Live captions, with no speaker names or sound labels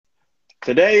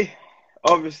Today,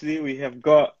 obviously, we have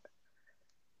got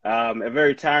a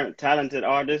very talented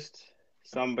artist,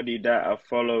 somebody that I've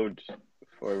followed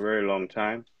for a very long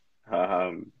time.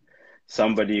 Um,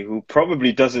 Somebody who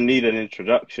probably doesn't need an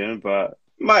introduction, but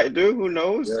might do. Who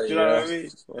knows? Yeah, Do you know what yeah. I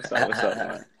mean? What's up,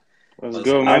 man? What's What's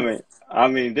good, up? I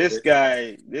man? mean, this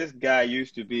guy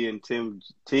used to be in Team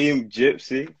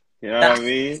Gypsy. You know what I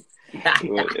mean?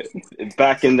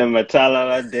 Back in the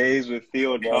Metallica days with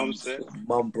Theo mom, Thompson.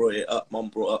 mom brought it up. Mom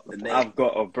brought up the name. I've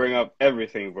got to bring up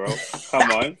everything, bro.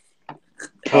 Come on.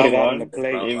 Put it Come out on the on.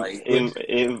 plate. Bro, like,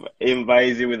 good.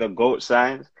 Invite with a goat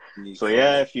sign. You So come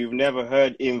yeah, on. if you've never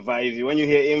heard Invite, when you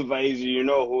hear Invite, you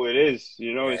know who it is.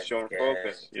 You know it's Yeah, Sean yeah.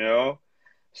 Focus, you know?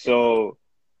 Yeah, man. So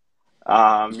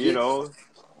you Yeah, know,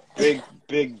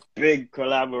 big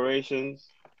collaborations,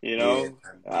 you yeah, know.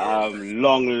 man. Yeah, man.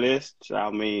 Long list. I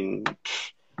mean,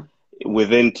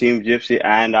 within Team Gypsy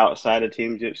and outside of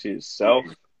Team Gypsy itself,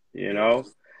 Yeah, you yeah. know.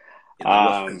 Yeah, the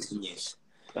love Um continues.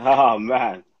 oh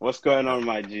man, what's going on,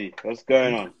 my G? What's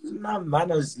going on? Man,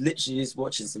 I was literally just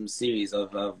watching some series.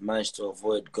 I've managed to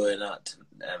avoid going out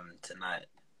tonight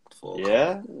for a couple of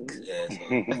Yeah? weeks. Yeah,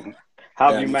 so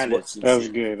How have yeah, you I'm just managed? watching That's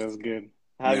series. good. That's good.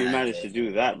 How have you managed Yeah, to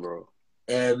do that, bro?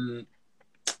 yeah.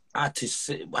 I had to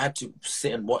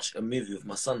sit and watch a movie with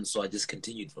my son, so I just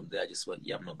continued from there. I just went,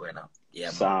 yeah, I'm not going out. Yeah,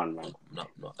 I'm not. Sound, man. Yeah,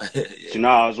 Do you know,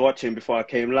 I was watching before I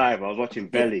came live, I was watching yeah.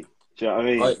 Belly. Do you know what I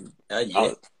Oh, mean? I yeah,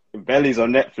 was, Belly's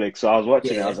on Netflix, so I was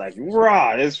watching it. I yeah. was like,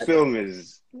 rah, this film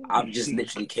is. I've just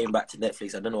literally came back to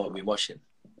Netflix. I don't know what we're watching.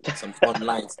 Some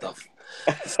online stuff,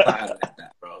 something like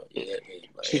that, bro. You get me?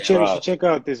 But yeah, You man. should Bruh. check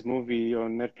out this movie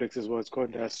on Netflix as well. It's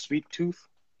called Sweet Tooth.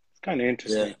 It's kind of Yeah,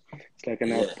 interesting. It's like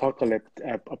an yeah,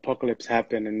 apocalypse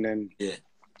happened, and then yeah,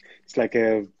 it's like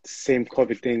a same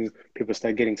COVID thing. People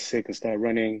start getting sick and start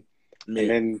running, and yeah.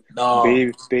 then No,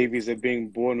 babies are being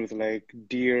born with like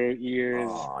deer ears,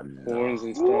 oh horns,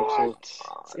 and no, stuff. So What?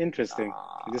 it's interesting.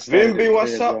 I just started it Vimby, today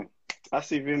what's as up? well. I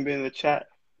see Vimby in the chat.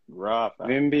 Rah, fam.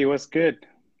 Vimby, what's good?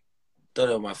 don't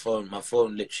know my phone. My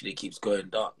phone literally keeps going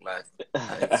dark. Like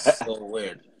it's so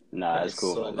weird. Nah, it's It's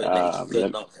cool, so man. weird that it keeps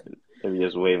going dark. Let me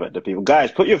just wave at the people.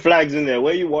 Guys, put your flags in there.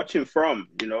 Where you watching from?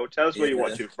 You know, tell us where you're Yeah,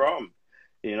 watching from.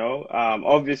 You know,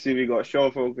 obviously we got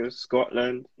Sean Focus,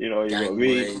 Scotland. You know, you got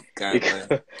me, gangway, you gangway.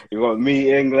 got, you got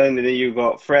me, England, and then you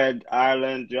got Fred,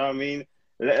 Ireland. Do you know what I mean?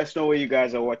 Let us know where you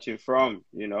guys are watching from.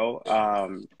 You know, Yeah,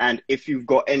 and if you've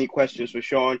got any questions for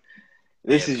Sean,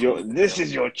 yeah, please. this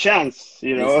is your chance.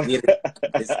 You Let's know, get it.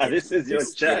 Let's get it. this is your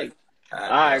Let's get it. chance. All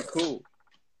right, Bro. cool.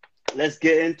 Let's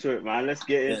get into it, man. Let's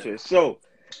get Yeah. into it. So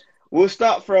we'll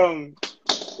start from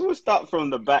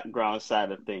the background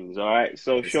side of things. All right.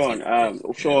 So Let's get Sean, it. Yeah.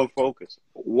 Sean Focus.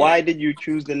 Yeah. Why did you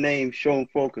choose the name Sean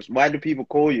Focus? Why do people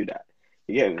call you that?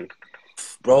 You get me?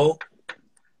 Bro,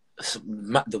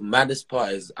 the maddest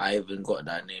part is I even got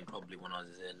that name probably when I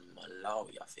was in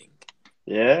Malawi, I think.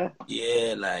 Yeah.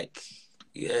 Yeah,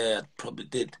 yeah, I probably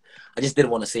did. I just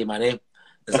didn't want to say my name.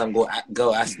 And some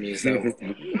girl asked me, so,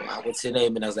 what's your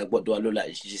name? And I was like, what do I look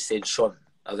like? She just said Sean.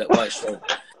 I was like, why Sean? And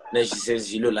then she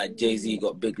says, you look like Jay-Z,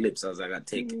 got big lips. I was like, I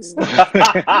take it.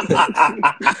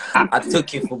 I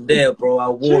took it from there, bro. I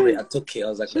wore it. I took it. I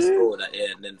was like, let's go with that.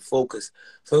 Yeah, and then Focus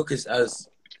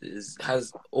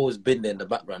has always been there in the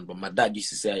background. But my dad used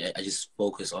to say, I just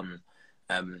focus on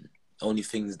only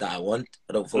things that I want.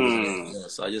 I don't focus on anything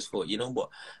else. So I just thought, you know what?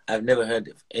 I've never heard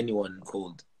of anyone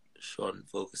called Sean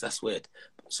Focus. That's weird.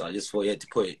 So I just thought you had to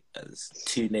put it as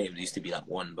two names. It used to be like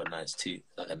one, but now it's two,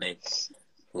 like a name.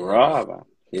 Right, man.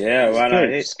 Yeah, It's well,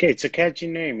 good. It's a catchy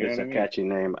name. You know it's what a I mean? catchy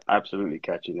name, absolutely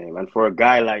catchy name. And for a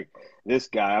guy like this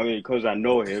guy, I mean, because I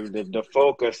know him, the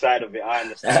focus side of it, I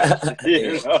understand. Yeah,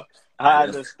 You know, I yeah,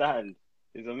 understand.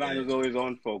 He's a man yeah. who's always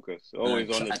on focus, No, always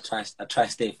on it. I try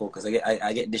to stay focused.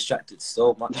 I get distracted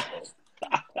so much, bro.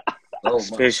 So much,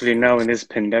 Especially now in this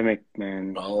pandemic,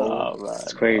 man. bro. Oh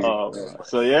It's man, crazy. oh So man. much.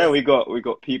 So yeah, we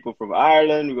got people from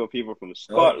Ireland, we got people from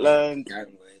Oh man, Scotland.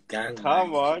 gangway.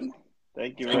 Come on,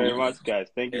 thank you very Gangway. much, guys.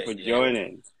 Thank you Yeah, for yeah.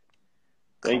 joining.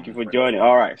 Thank you Come for on. joining.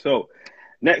 All right, so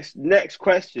next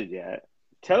question, yeah.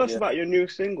 Tell us Yeah. about your new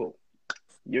single.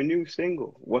 Your new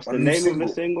single. What's My the new name of the single.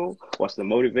 single? What's the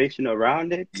motivation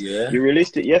around it? Yeah. You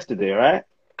released it yesterday, right?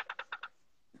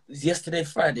 It's yesterday,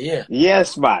 Friday. Yeah.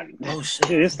 Yes, man. Oh shit.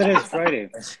 Yeah, yesterday's Friday.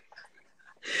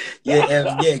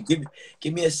 Yeah. Yeah.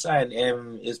 Give me a sign.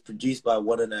 It's produced by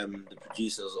one of the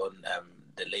producers on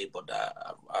the label that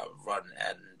I run,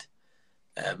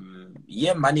 and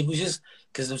yeah, man. It was just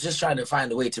because I was just trying to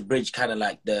find a way to bridge kind of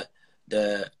like the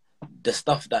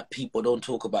stuff that people don't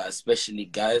talk about, especially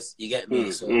guys. You get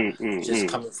me? So just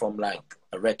coming from like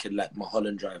a record like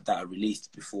Mulholland Drive that I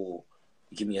released before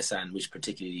Give Me a Sign, which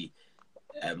particularly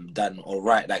done all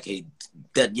right. Like it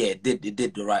did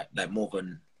the right, like more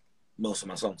than most of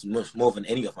my songs, more than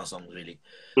any of my songs really.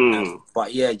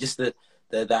 But yeah, just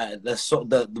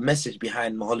the message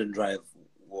behind Mulholland Drive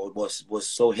was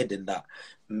so hidden that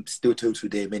still till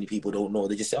today many people don't know.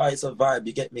 They just say, "Oh, it's a vibe,"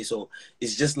 you get me? So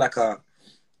it's just like a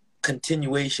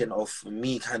continuation of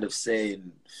me kind of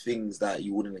saying things that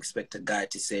you wouldn't expect a guy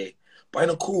to say, but in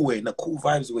a cool way, in a cool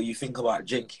vibes where you think about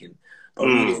drinking. But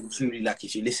really and truly, like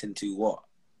if you listen to what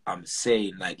I'm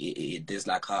saying, like there's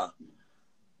like a, do you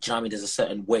know what I mean? There's a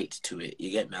certain weight to it.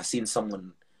 You get me? I seen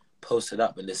someone posted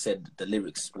up and they said the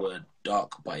lyrics were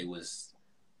dark, but it was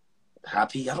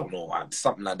happy. I don't know,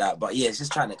 something like that. But yeah, it's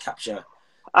just trying to capture.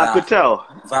 I could tell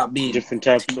without being different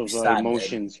types too of sad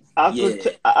emotions. I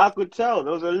could tell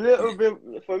there was a little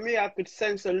bit for me. I could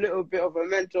sense a little bit of a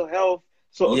mental health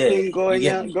sort of thing going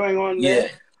on there.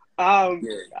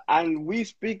 And we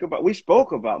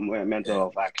spoke about mental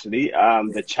health actually.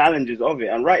 The challenges of it,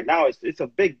 and right now it's a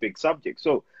big subject.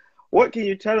 So, what can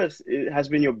you tell us has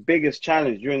been your biggest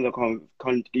challenge during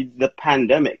the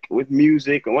pandemic with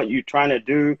music and what you're trying to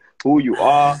do, who you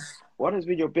are? What has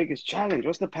been your biggest challenge?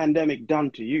 What's the pandemic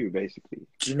done to you, basically?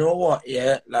 Do you know what?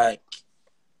 Yeah, like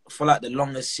for like the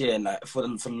longest year, like for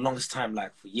the longest time,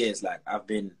 like for years, like I've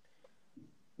been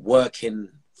working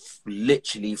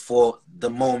literally for the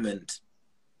moment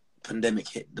the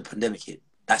pandemic hit.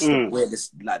 That's the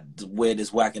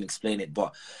weirdest way I can explain it.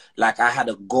 But like I had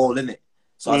a goal in it,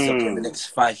 so I said, okay, in the next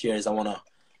 5 years I want to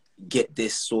get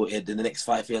this sorted. In the next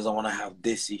 5 years I want to have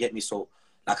this. You get me? So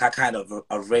like I kind of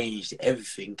arranged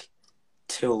everything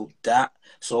till that.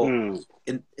 So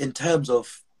in terms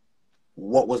of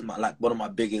what was one of my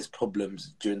biggest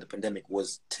problems during the pandemic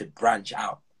was to branch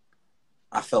out.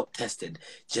 I felt tested.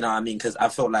 Do you know what I mean? Because I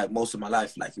felt like most of my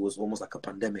life, like it was almost like a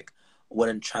pandemic. I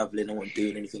wasn't traveling, I wasn't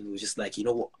doing anything. It was just like, you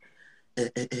know what?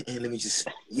 Let me just,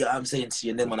 I'm saying to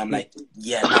you. And then when I'm like,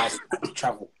 now it's time to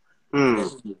travel.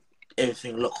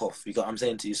 Everything look off. You got what I'm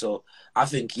saying to you? So I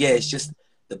think, it's just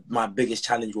my biggest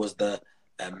challenge was the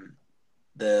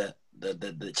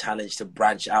challenge to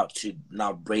branch out, to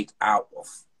now break out of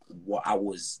what I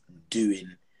was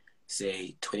doing,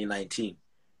 say 2019.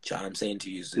 Do you know what I'm saying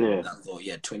to you? So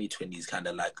 2020 is kind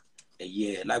of like a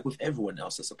year, like with everyone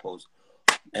else, I suppose.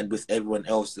 And with everyone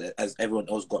else, as everyone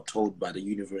else got told by the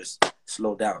universe,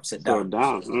 slow down, sit down. Do you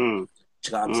know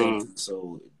what I'm saying?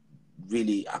 So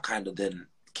really, I kind of then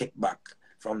kicked back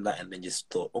from that and then just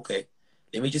thought, okay,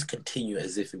 let me just continue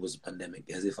as if it was a pandemic,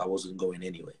 as if I wasn't going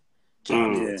anywhere. Do you know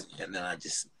what I mean? And then I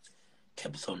just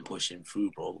kept on pushing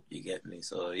through, bro. You get me?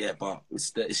 So but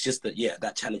it's just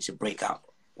that challenge to break out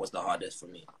was the hardest for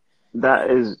me. That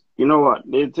is, you know what?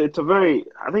 It's a very,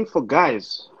 I think for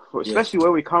guys, especially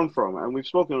where we come from, and we've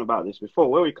spoken about this before,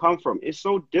 where we come from, it's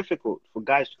so difficult for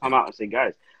guys to come out and say,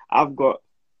 guys, I've got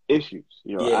issues,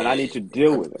 and I need to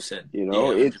deal with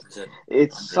it.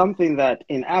 It's something that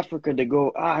in Africa they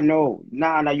go, no,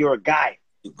 you're a guy.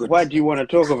 Why do you want to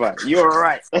talk about it? You're all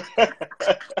right.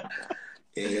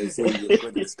 You're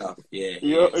good and stuff.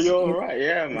 You're all right.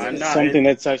 Yeah, man. It's something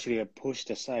that's actually pushed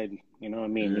aside. You know what I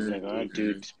mean? It's like,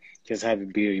 dude, just have a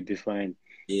beer, you'll be fine.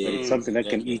 But it's something that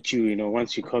can eat you.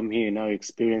 Once you come here, now you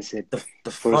experience it. The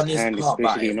funniest part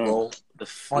about it, bro. The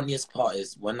funniest part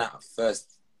is when I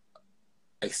first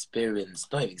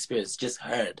just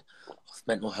heard of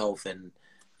mental health and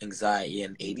anxiety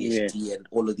and ADHD and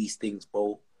all of these things,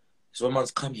 bro. So when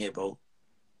man's come here, bro.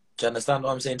 Do you understand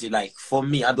what I'm saying to you? Like, for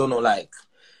me, I don't know, like,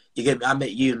 you get me? I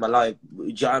met you in my life. Do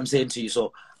you know what I'm saying to you?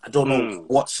 So I don't know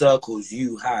what circles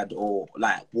you had or,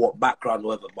 like, what background or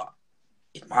whatever, but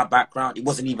in my background, it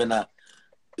wasn't even a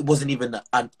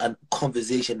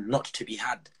conversation not to be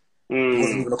had. It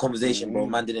wasn't even a conversation, bro.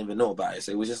 Man didn't even know about it.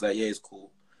 So it was just like, it's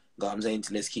cool. You know what I'm saying?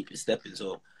 Let's keep it stepping.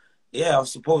 So, I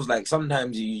suppose, like,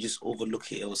 sometimes you just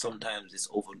overlook it, or sometimes it's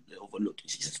overlooked.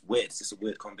 It's just weird. It's just a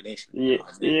weird combination.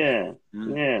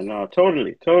 No,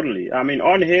 totally. I mean,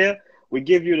 on here, we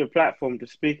give you the platform to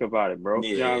speak about it, bro.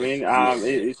 You know what I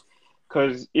mean?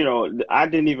 Because, I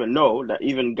didn't even know that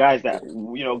even guys that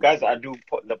I do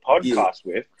the podcast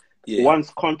with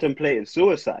once contemplated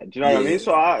suicide. Do you know what I mean?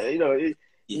 So,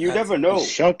 you never know. It's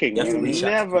shocking. You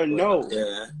never know.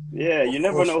 You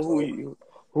never know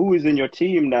who is in your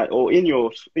team or in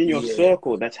your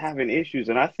circle that's having issues,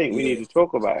 and I think we need to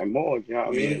talk about it more. You know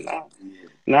what I mean?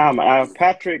 Now,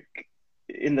 Patrick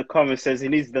in the comments says he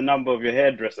needs the number of your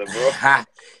hairdresser, bro.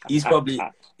 He's probably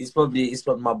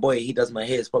my boy. He does my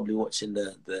hair. He's probably watching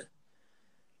the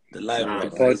live.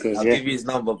 I'll give you his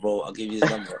number, bro. I'll give you his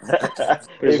number.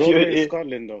 He's over in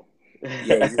Scotland, though.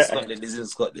 Yeah, he's in Scotland. He's in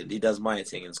Scotland. He does my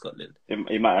thing in Scotland.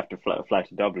 He might have to fly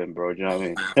to Dublin, bro. Do you know what I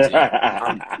mean? I have to,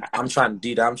 yeah. I'm trying to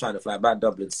do that. I'm trying to fly back to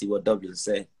Dublin, see what Dublin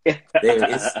say. There it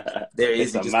is. There it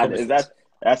is. He just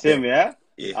that's him, yeah?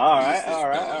 Yeah. All right.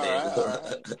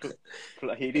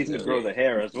 He needs to grow the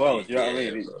hair as well. Do you know what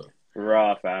I mean?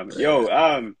 Raw, fam.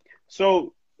 Yo,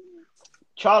 so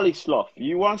Charlie Sloth.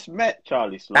 You once met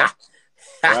Charlie Sloth,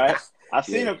 right? I've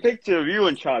seen a picture of you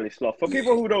and Charlie Sloth. For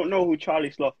people who don't know who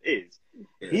Charlie Sloth is,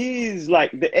 he's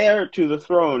like the heir to the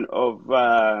throne of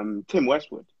Tim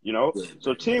Westwood, you know?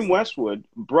 So Tim Westwood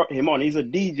brought him on. He's a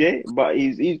DJ, but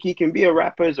he can be a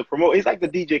rapper, he's a promoter. He's like the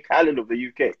DJ Khaled of the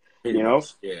UK, you know?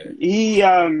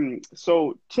 Yeah.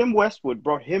 So Tim Westwood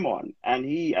brought him on, and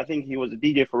I think he was a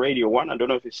DJ for Radio 1. I don't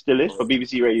know if it still is, for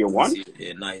BBC Radio 1.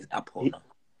 Yeah, now he's Apple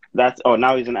now.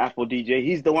 Now he's an Apple DJ.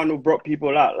 He's the one who brought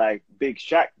people out, like Big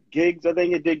Shaq Gigs. I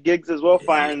think he did gigs as well,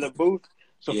 Fire in the Booth.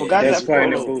 So for guys that Fire in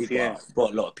the Booth,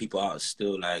 brought a lot of people out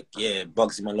still, like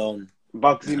Bugsy Malone.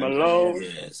 Yeah,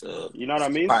 so you know what I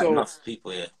mean. So enough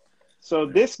people, So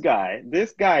this guy,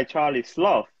 Charlie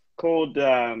Sloth, called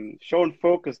Sean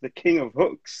Focus the King of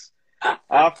Hooks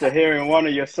after hearing one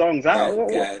of your songs. How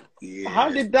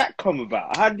did that come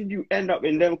about? How did you end up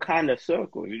in them kind of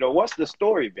circles? You know, what's the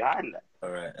story behind that? All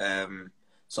right.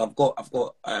 So I've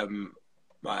got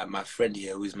my friend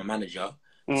here who is my manager.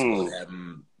 It's called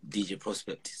DJ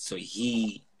Prospect. So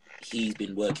he's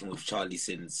been working with Charlie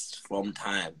from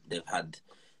time. They've had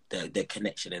their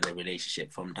connection and their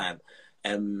relationship from time.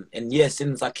 And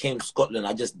since I came to Scotland,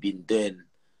 I just been doing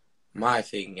my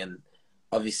thing, and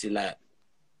obviously like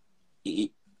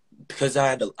because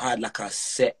I had like a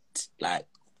set, like,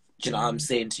 do you know what I'm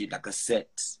saying to you, like a set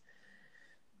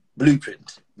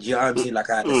blueprint. Do you know what I'm saying? Like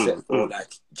I had a set for, like,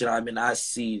 do you know what I mean? I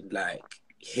seen like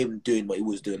him doing what he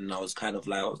was doing, and I was like,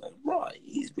 right,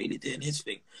 he's really doing his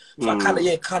thing. So I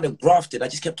kind of grafted. I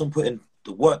just kept on putting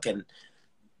the work, and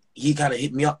he kind of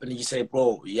hit me up, and he said,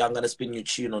 bro, I'm gonna spin your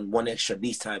tune on one extra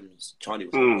these times. Charlie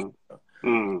was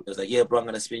I was like, yeah, bro, I'm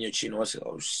gonna spin your tune. I was like,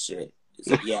 oh shit. He's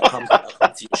like, yeah, I'll come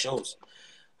to your shows.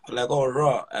 I'm like, oh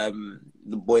right.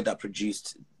 The boy that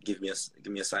produced give me a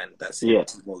sign. That's it. Yeah.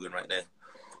 T Morgan right there.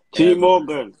 T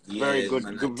Morgan, very good,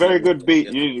 man, very good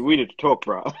beat. We need to talk,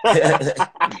 bro.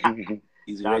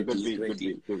 He's good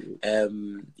beat. Good.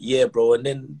 Yeah, bro. And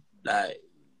then like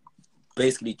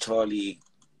basically Charlie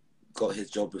got his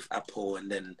job with Apple,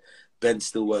 and then Ben's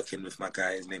still working with my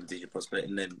guy. His name's DJ Prospect,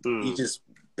 and then he just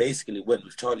basically went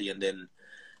with Charlie, and then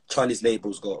Charlie's got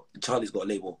a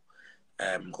label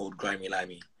called Grimy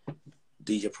Limey.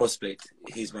 DJ Prospect,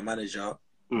 he's my manager.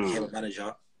 His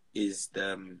manager is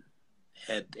the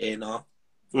head A&R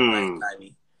Grimy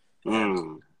Limey.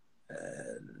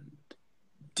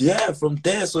 From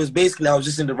there, so it's basically I was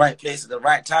just in the right place at the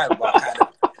right time, but I kind of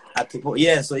had to put,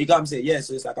 so you got what I'm saying,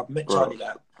 so it's like I've met Charlie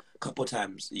like a couple of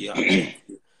times,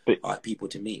 hard people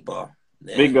to meet, but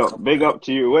big up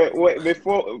to you. Wait,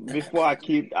 before I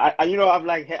keep,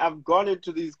 I've gone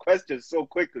into these questions so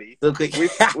quickly.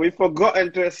 We've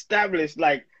forgotten to establish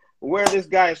like where this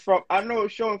guy is from. I know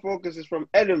Sean Focus is from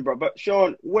Edinburgh, but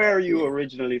Sean, where are you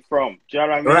originally from? Do you know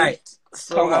what I mean? Right.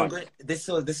 So this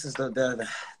is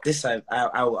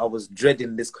I was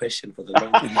dreading this question for the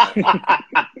long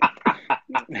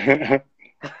time.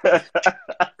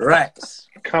 Right.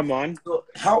 Come on. So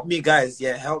help me, guys.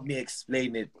 Yeah, help me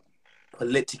explain it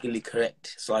politically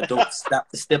correct, so I don't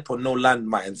step on no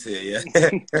landmines here. Yeah.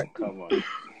 Come on.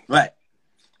 Right.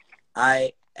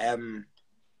 I am.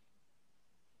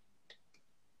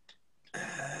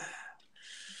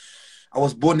 I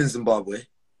was born in Zimbabwe.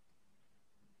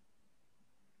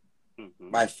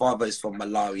 My father is from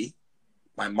Malawi.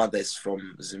 My mother is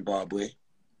from Zimbabwe.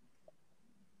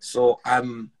 So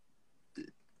I'm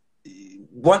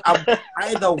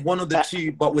either one of the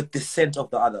two, but with descent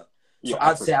of the other. So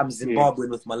I'd say I'm Zimbabwean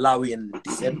with Malawian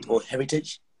descent or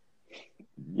heritage.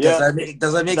 Yeah.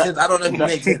 Does that make sense? I don't know if it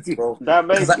makes sense, bro. That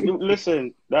makes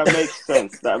sense.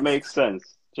 That makes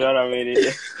sense. Do you know what I mean?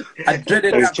 I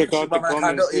dreaded that. Check out the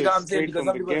comments. You know what I'm saying? Because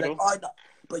some people are like, oh, no,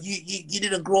 but you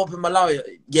didn't grow up in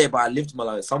Malawi. Yeah, but I lived in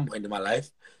Malawi at some point in my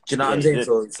life. Do you know what I'm saying? Yeah.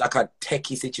 So it's like a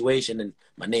techie situation, and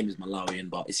my name is Malawian,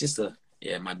 but it's just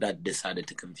my dad decided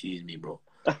to confuse me, bro.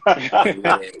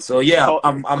 So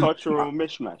I'm cultural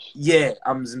mishmash. Yeah,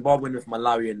 I'm Zimbabwean with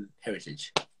Malawian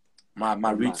heritage.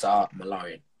 My roots are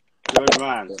Malawian. Good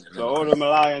man. So all the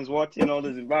Malawians watching, all the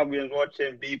Zimbabweans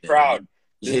watching, be proud.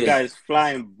 This guy is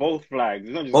flying both flags.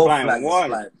 He's not just flying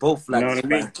one. Both flags.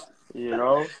 You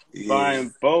know,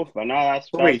 flying both. And now that's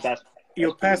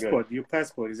your passport. Your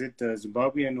passport, is it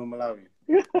Zimbabwean or Malawian?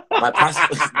 My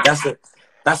passport.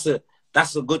 That's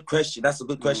a good question.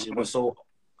 But so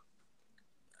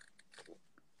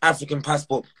African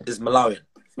passport is Malawian.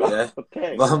 Yeah.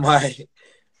 Okay. But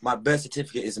my birth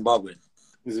certificate is Zimbabwean.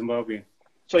 Zimbabwean.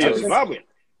 So you're Zimbabwean.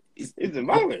 It's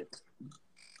Zimbabwean.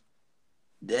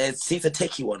 It's a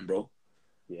techie one, bro.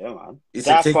 Yeah, man. It's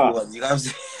a techie one. You know what I'm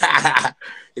saying?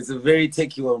 It's a very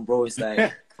techie one, bro. It's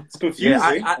like it's confusing.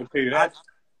 I'll tell you that.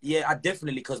 I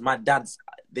definitely, because my dad's.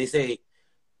 They say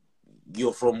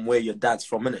you're from where your dad's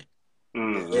from, innit?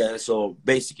 Mm. Yeah. So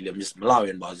basically, I'm just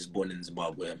Malawian, but I was just born in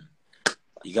Zimbabwe.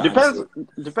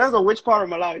 Depends on which part of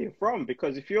Malawi you're from.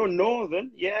 Because if you're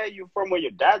northern, yeah, you're from where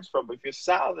your dad's from. But if you're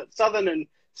southern and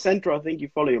central, I think you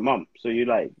follow your mum. So you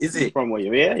like, is it from where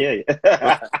you're? Yeah.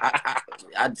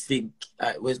 I'd think.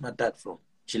 Where's my dad from?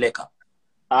 Chileka.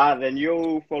 Then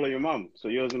you follow your mum. So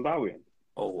you're Zimbabwean.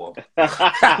 Oh wow.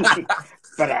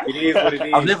 It is what it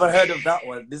is. I've never heard of that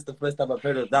one. This is the first time I've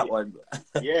heard of that one.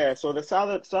 Yeah, so the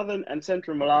southern and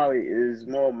central Malawi is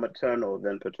more maternal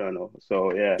than paternal.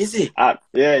 So yeah. Is it?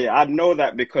 Yeah. I know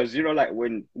that because like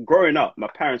when growing up, my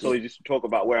parents always used to talk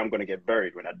about where I'm gonna get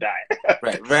buried when I die.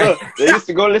 Right. So they used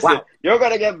to go, listen, wow. You're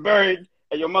gonna get buried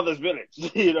at your mother's village,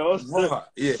 So,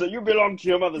 yeah. So you belong to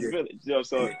your mother's village,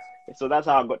 So that's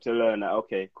how I got to learn that.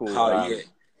 Okay, cool.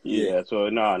 Yeah, so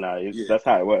that's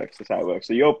how it works.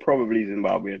 So you're probably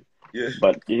Zimbabwean. Yeah.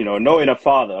 But knowing a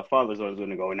father's always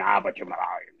gonna go, nah, but you're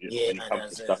Malawian. Yeah, you're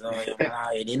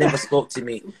Malawian. He never spoke to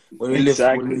me when we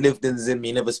lived in Zim.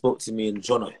 He never spoke to me in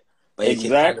Jona. But he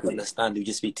can kind of understand. He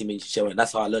just speak to me in Chichewa, and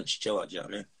that's how I learned Chichewa. Do you know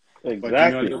what I mean? Exactly. But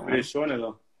you know a little bit of Shona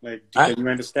though. Like, can you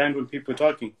understand when people are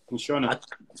talking in Shona?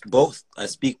 Both. I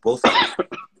speak both.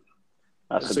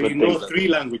 So you know 3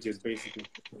 languages basically.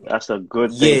 That's a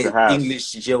good thing to have.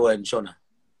 English, Chichewa, and Shona.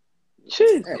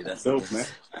 Jeez. Hey, that's dope, man.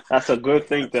 That's a good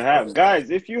thing to have. Guys,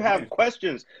 if you have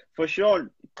questions for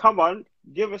Sean, come on,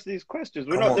 give us these questions.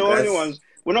 We're not the only ones.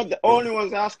 We're not the only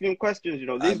ones asking him questions.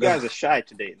 These guys are shy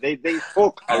today. They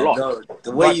talk a lot.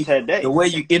 The way you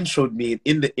introed me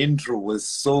in the intro was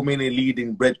so many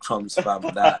leading breadcrumbs, fam.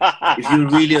 That if you're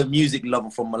really a music lover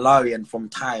from Malawi and from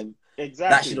time,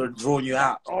 that should have drawn you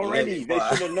out already. They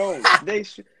should have known.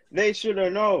 They should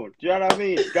have known. Do you know what I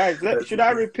mean? Guys, should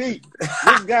I repeat?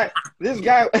 This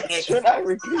guy, should I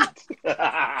repeat?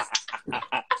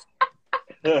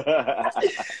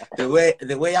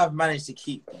 The way I've managed to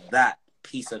keep that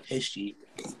piece of history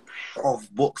of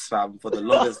books, fam, for the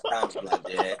longest time,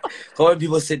 yeah. When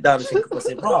people sit down and think, people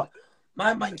say, bro,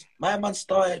 my man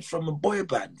started from a boy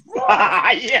band.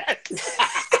 Yes.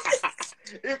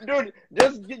 Dude,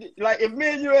 if me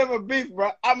and you ever beef,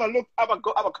 bro, I'm gonna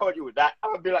come at you with that.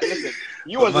 I'm gonna be like, listen,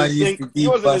 you wasn't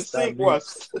in sync with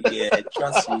us. Yeah,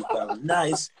 trust me, fam.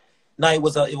 Nice. No, it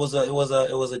was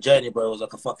a journey, bro. It was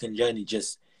like a fucking journey,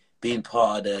 just being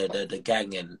part of the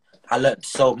gang, and I learned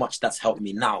so much that's helped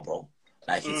me now, bro.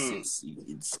 Like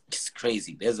it's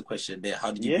crazy. There's a question there.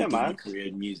 How did you begin your career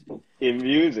in music? In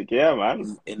music, yeah,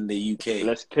 man. In the UK.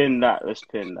 Let's pin that.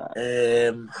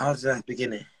 How did I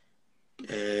begin it?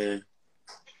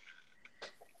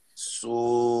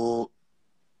 So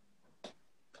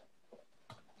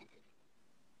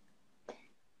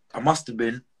I must have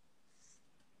been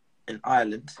in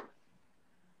Ireland,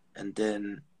 and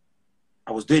then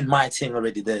I was doing my thing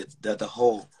already. The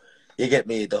whole, you get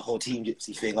me, the whole Team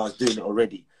Gypsy thing. I was doing it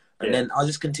already, and then I'll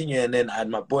just continue. And then I had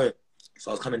my boy, so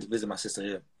I was coming to visit my sister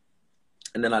here,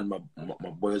 and then I had my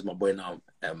boy, who's my boy now,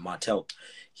 Martel.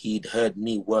 He'd heard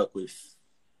me work with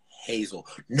Hazel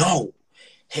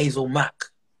Mack.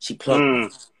 She plugged me.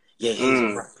 Yeah,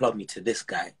 Hazel Mack plugged me to this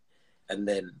guy, and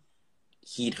then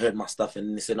he'd heard my stuff,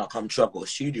 and he said, "I'll come try. I've got a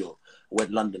studio." I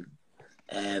went London.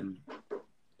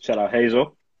 Shout out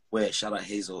Hazel. Shout out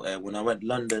Hazel. When I went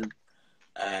London,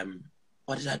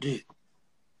 what did I do?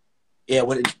 Yeah, I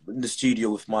went in the studio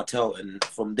with Martel, and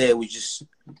from there we just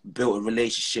built a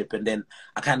relationship, and then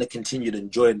I kind of continued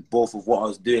enjoying both of what I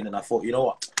was doing, and I thought, you know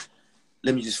what?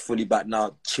 Let me just fully back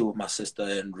now, chill with my sister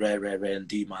and rare, and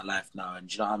do my life now.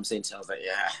 And you know what I'm saying to you? I was like,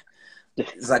 yeah,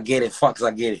 I get it. Fucks,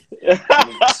 I get it.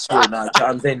 It's chill now. You know what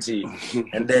I'm saying to you?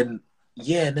 And then,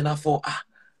 and then I thought,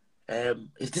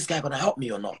 is this guy going to help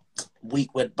me or not?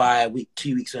 Week went by,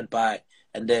 2 weeks went by.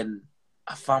 And then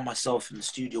I found myself in the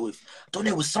studio with, I don't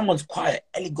know, it was someone's choir,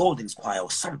 Ellie Goulding's choir or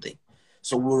something.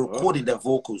 So we were recording their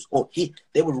vocals,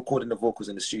 they were recording the vocals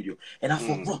in the studio. And I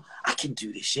thought, bro, I can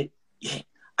do this shit. Yeah.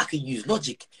 I can use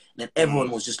Logic. And then everyone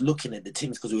was just looking at the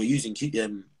things because we were using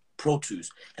Pro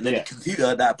Tools. And then the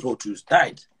computer that Pro Tools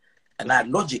died. And I had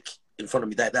Logic in front of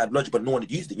me that had Logic, but no one had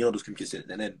used it. You know those computers.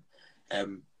 And then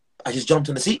I just jumped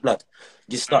on the seat, blood.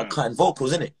 Just started cutting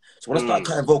vocals, innit? So when I started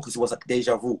cutting vocals, it was like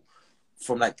deja vu.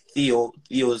 From like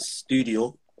Theo's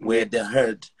studio, where they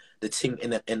heard the thing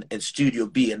in Studio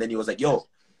B. And then he was like, yo,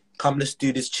 come, let's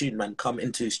do this tune, man. Come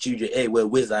into Studio A where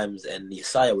Wizams and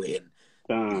Yesaya were in.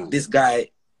 This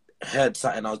guy heard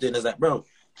something I was doing. I was like, bro,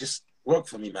 just work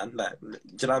for me, man. Like, do you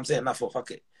know what I'm saying? I thought,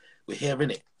 fuck it. We're here,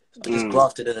 innit? I just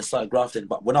grafted and I started grafting.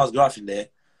 But when I was grafting there,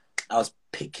 I was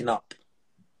picking up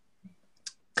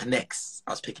connects.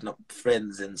 I was picking up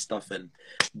friends and stuff and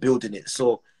building it.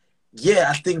 So, yeah,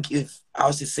 I think if I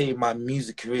was to say my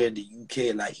music career in the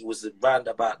UK, like, it was around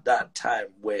about that time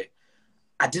where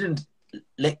I didn't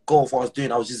let go of what I was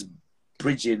doing. I was just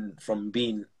bridging from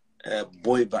being a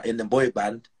in the boy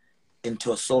band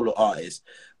into a solo artist.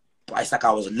 But it's like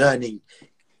I was learning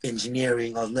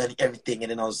engineering, I was learning everything,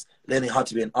 and then I was learning how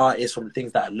to be an artist from the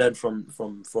things that I learned from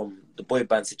the boy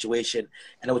band situation,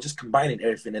 and I was just combining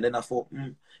everything. And then I thought,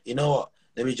 you know what?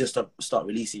 Let me just start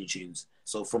releasing tunes.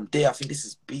 So from there, I think this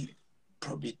is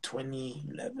probably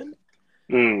 2011.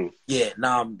 Yeah,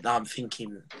 now I'm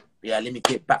thinking, yeah, let me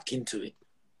get back into it.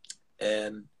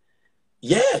 And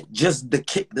yeah, just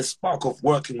the spark of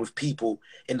working with people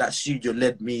in that studio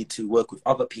led me to work with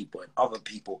other people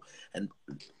and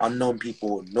unknown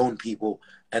people, known people.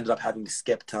 Ended up having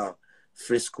Skepta,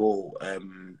 Frisco,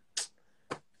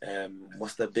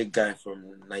 what's the big guy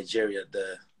from Nigeria,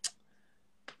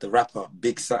 the rapper,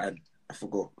 Big Satin, I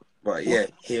forgot. But yeah,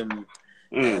 him,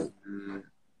 who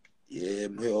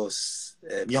else?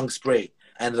 Young Spray.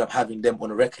 I ended up having them on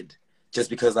a record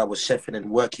just because I was chefing and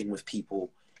working with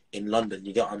people in London.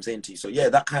 You get what I'm saying to you? So yeah,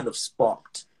 that kind of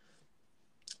sparked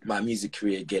my music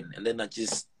career again. And then I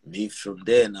just moved from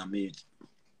there, and I moved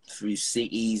through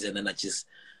cities, and then I just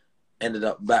ended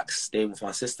up back staying with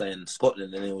my sister in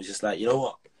Scotland. And it was just like, you know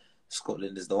what?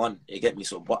 Scotland is the one. You get me?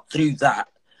 So, but through that,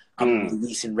 I'm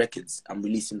releasing records. I'm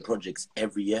releasing projects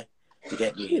every year. You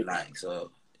get me? Like,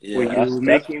 so yeah.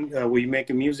 Were you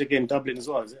making music in Dublin as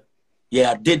well? Is it?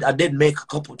 Yeah, I did make a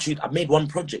couple tunes. I made one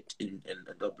project in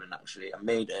Dublin, actually. I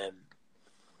made it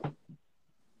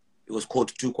was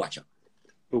called Tukwacha.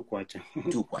 Tukwacha,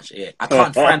 yeah. I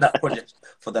can't find that project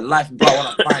for the life, bro. I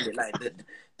want to find it. Like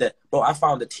bro, I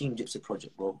found the Team Gypsy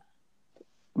project, bro.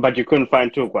 But you couldn't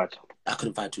find Tukwacha. I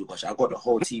couldn't find Tukwacha. I got the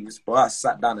whole team, bro. I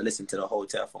sat down and listened to the whole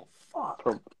telephone. Fuck.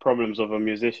 Problems of a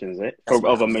musician, eh?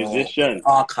 Of a musician.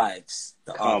 Archives.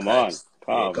 Come on.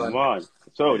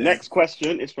 So next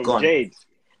question is from Jade.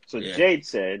 So Jade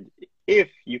said, if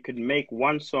you could make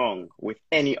one song with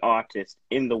any artist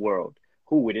in the world,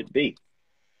 who would it be?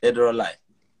 Dead or alive?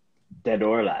 Dead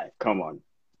or alive. Come on.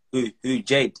 Who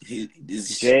Jade? Who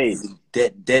is Jade?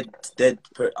 Dead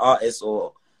per artist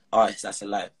or artist that's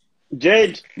alive?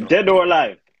 Jade, dead or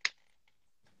alive?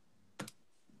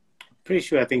 Pretty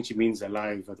sure I think she means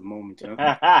alive at the moment. You know?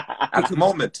 At the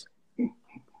moment.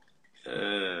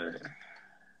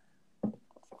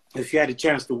 If you had a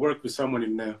chance to work with someone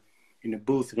in the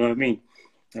booth, you know what I mean?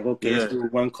 Like, okay, let's do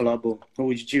one collabo. Who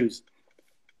would you choose?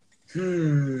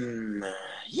 Yeah,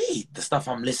 the stuff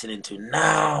I'm listening to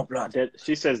now, blood.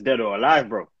 She says dead or alive,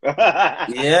 bro.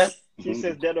 Yeah? She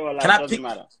says dead or alive, doesn't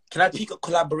matter. Can I pick a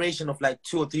collaboration of like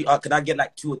 2 or 3? Can I get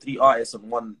like 2 or 3 artists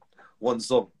on one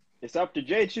song? It's up to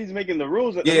Jade. She's making the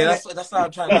rules. That's what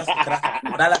I'm trying to ask.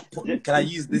 Can I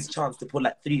use this chance to put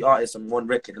like 3 artists on one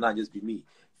record and not just be me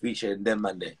featuring them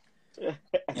and there?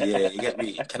 Yeah, you get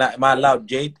me? Am I allowed,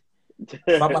 Jade?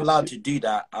 If I'm allowed to do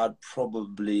that, I'd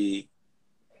probably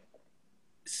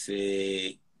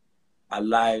say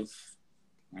Alive,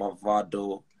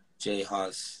 Mavado, J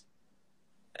Hus,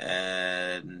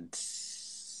 and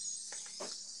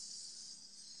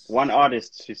one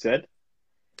artist, she said.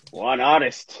 One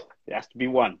artist. It has to be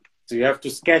one. So you have to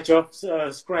scratch off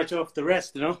the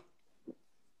rest, you know?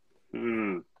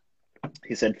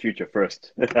 He said future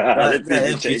first.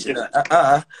 Future.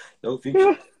 No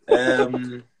future.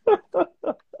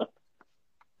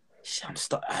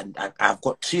 I've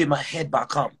got 2 in my head, but I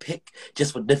can't pick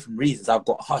just for different reasons. I've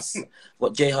got Hus, I've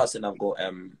got J Hus, and I've got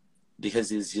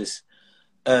because it's just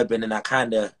urban, and I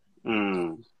kind of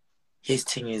his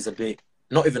thing is a bit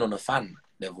not even on a fan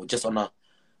level, just on a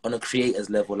creator's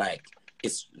level. Like,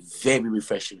 it's very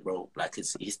refreshing, bro. Like,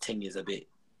 his thing is a bit,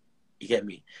 you get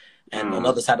me. And on the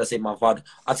other side, I say Mavado.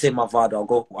 I'd say Mavado.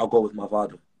 I'll go with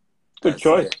Mavado. Good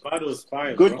choice. Mavado's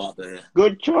fine.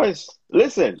 Good choice.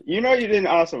 Listen, you didn't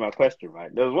answer my question,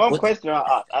 right? There was one question I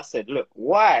asked. I said, look,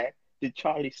 why did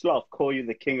Charlie Sloth call you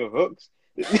the king of hooks?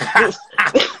 This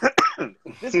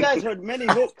guy's heard many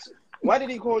hooks. Why did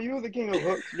he call you the king of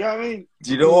hooks? You know what I mean?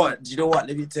 Do you know what?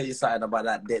 Let me tell you something about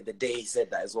that. The day he said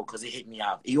that as well, because it hit me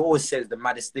out. He always says the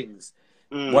maddest things.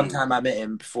 One time I met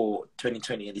him before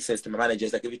 2020, and he says to my manager,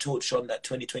 he's like, have you told Sean that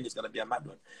 2020 is going to be a mad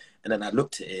one? And then I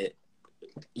looked at it.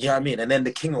 You know what I mean? And then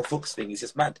the king of hooks thing is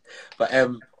just mad. But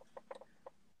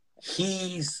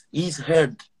he's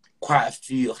heard quite a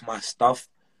few of my stuff.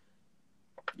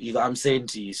 You know what I'm saying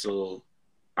to you? So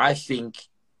I think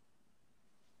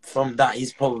from that,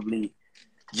 he's probably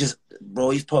just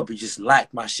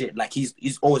liked my shit. Like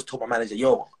he's always told my manager,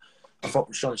 yo, I fuck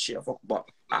with Sean shit. But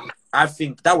I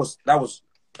think that was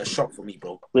a shock for me,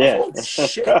 bro. Yeah.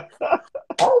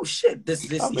 Oh shit. Do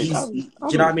you know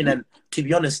what I mean? And to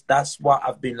be honest, that's why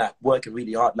I've been like working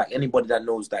really hard. Like anybody that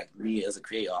knows like me as a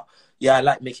creator, yeah, I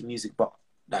like making music, but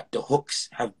like the hooks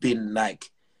have been like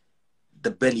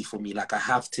the belly for me. Like I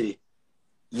have to,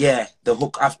 yeah, the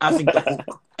hook. I think the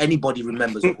hook. Anybody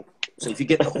remembers the hook. So if you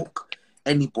get the hook,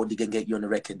 anybody can get you on the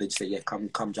record. They just say, yeah,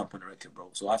 come jump on the record, bro.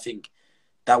 So I think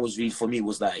that was really for me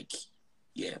was like,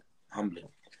 yeah, humbling.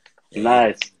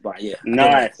 Nice. But yeah,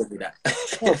 nice.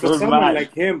 For someone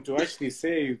like him to actually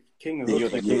say King of Hooks, you're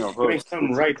the king of hooks.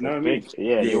 Something right now. I mean,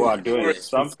 yeah, you are doing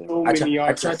something. So many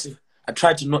artists. I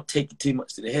tried to not take it too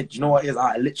much to the head. You know what it is?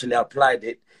 I literally applied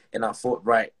it and I thought,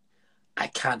 right, I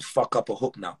can't fuck up a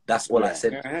hook now. That's all I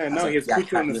said. No, he's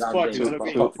put you on the spot.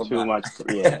 Too much.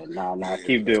 Yeah, nah.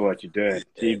 Keep doing what you're doing.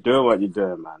 Keep doing what you're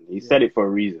doing, man. He said it for a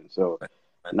reason. So,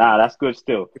 that's good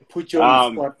still. Put you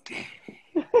on the spot.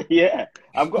 Yeah,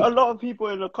 I've got a lot of people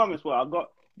in the comments. Well, I've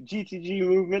got GTG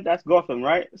movement. That's Gotham,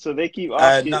 right? So they keep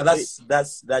asking. No, that's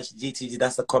GTG.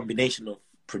 That's a combination of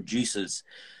producers,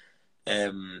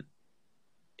 from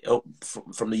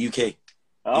the UK.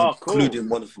 Oh, cool. Including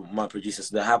one of my producers.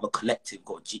 They have a collective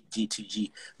called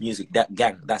G2G Music. That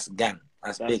gang. That's gang.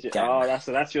 That's big gang. Oh,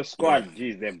 that's your squad.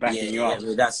 Yeah. Jeez, they're backing you up.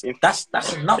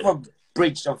 That's another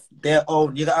bridge of their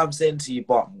own. You know what I'm saying to you?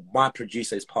 But my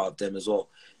producer is part of them as well.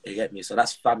 You get me? So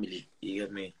that's family. You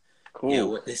get me? Cool. Yeah,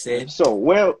 what they saying? So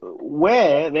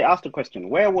where they asked the question,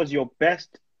 where was your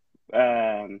best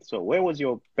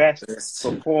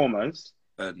performance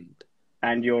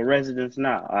and your residence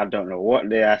now? I don't know what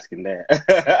they're asking there.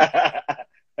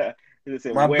 Where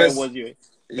was your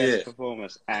best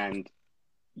performance and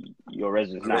your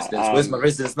residence now? Where's my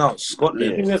residence now?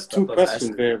 Scotland. I think that's two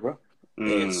questions there, bro.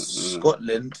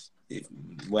 Scotland,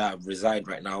 where I reside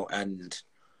right now, and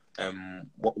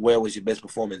where was your best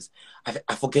performance?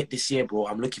 I forget this year, bro.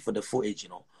 I'm looking for the footage,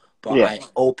 but I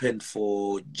opened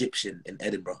for Egyptian in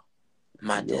Edinburgh.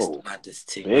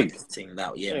 Maddest thing.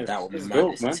 That was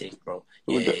maddest thing, bro.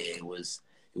 Yeah, it was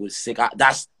sick.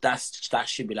 That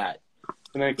should be like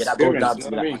that go down to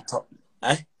like my top.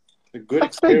 A good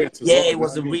experience. It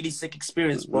was a really sick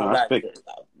experience, bro.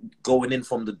 Going in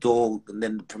from the door, and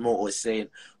then the promoter was saying,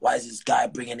 "Why is this guy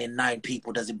bringing in 9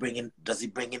 people? Does he bring in 8?"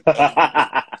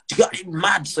 You got him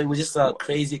mad. So it was just a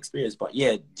crazy experience. But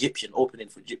yeah, Egyptian opening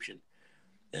for Egyptian.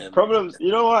 Problems.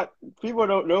 You know what? People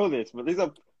don't know this, but these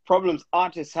are problems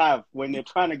artists have when they're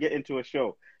trying to get into a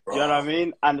show. You know what I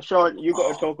mean? And Sean, you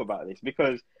got to talk about this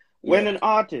because when an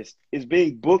artist is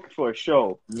being booked for a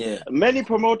show, many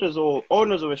promoters or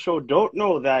owners of a show don't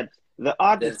know that the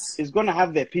artist is going to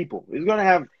have their people. He's going to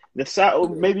have the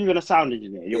sound, maybe even a sound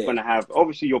engineer. You're going to have,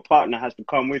 obviously, your partner has to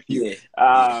come with you.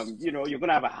 You're going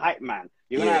to have a hype man.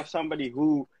 You're going to have somebody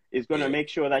who is going to make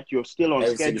sure that you're still on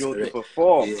schedule to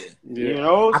perform. You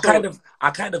know, I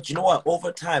kind of, you know what?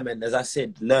 Over time, and as I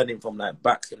said, learning from like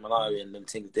back in Malawi and them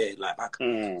things there, like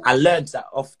I learned that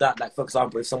off that. Like for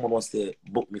example, if someone wants to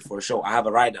book me for a show, I have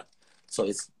a rider, so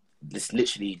it's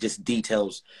literally just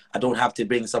details. I don't have to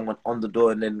bring someone on the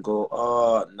door and then go,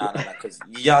 no, because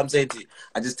you know what I'm saying to you.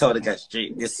 I just tell the guy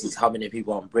straight, this is how many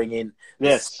people I'm bringing.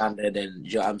 Yes, standard, and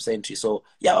you know what I'm saying to you. So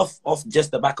yeah, off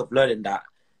just the back of learning that.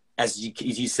 As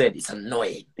you said, it's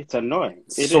annoying. It's annoying.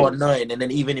 It's so annoying. And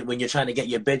then even when you're trying to get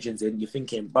your bedrooms in, you're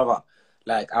thinking, brother,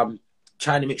 like, I'm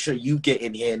trying to make sure you get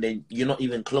in here, and then you're not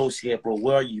even close here, bro.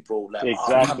 Where are you, bro? Like,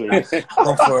 exactly.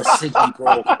 Come for a ciggy,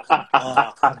 bro.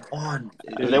 Come on.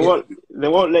 They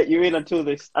won't let you in until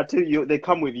they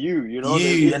come with you. You know.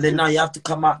 And then now you have to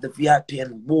come out the VIP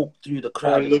and walk through the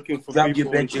crowd. Looking for grab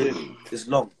your bedroom. It's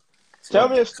long. Tell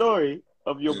me a story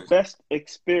of your best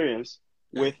experience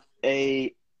with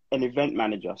an event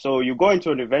manager. So you go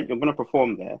into an event, you're going to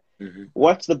perform there.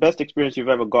 What's the best experience you've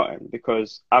ever gotten?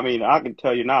 Because, I mean, I can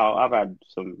tell you now, I've had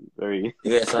some very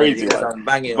crazy ones. Some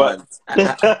banging ones.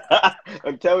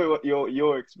 And tell me what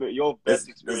your experience, your best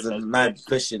experience. There's a mad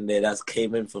question there that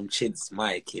came in from Chids,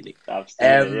 my killing.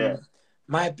 Absolutely,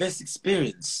 My best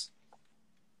experience.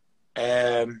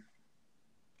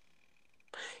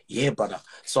 Yeah, brother.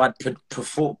 So I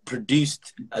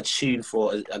produced a tune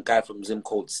for a guy from Zim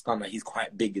called Stunner. He's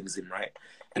quite big in Zim, right?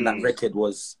 And that record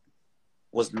was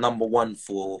 #1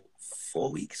 for 4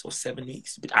 weeks or 7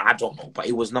 weeks. I don't know, but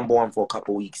it was #1 for a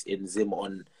couple of weeks in Zim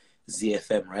on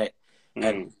ZFM, right?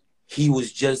 And he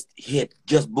had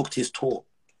just booked his tour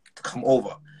to come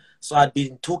over. So I'd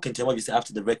been talking to him obviously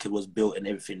after the record was built and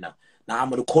everything now. Now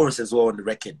I'm on the chorus as well on the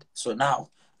record. So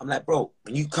now I'm like, bro,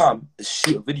 when you come, let's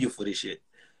shoot a video for this shit.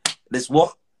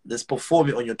 Let's perform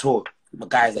it on your tour. My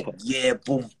guy's like, yeah,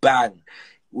 boom, bang.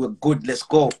 We're good, let's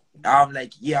go. I'm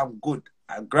like, yeah, I'm good.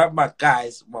 I grabbed my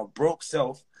guys, my broke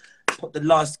self, put the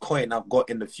last coin I've got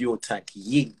in the fuel tank.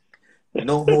 Ying.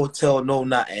 No hotel, no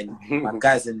nothing. My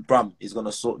guy's in Brum. He's going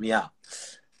to sort me out.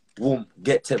 Boom,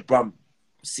 get to Brum.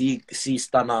 See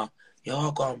Stunner.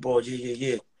 Yo, go on, bro.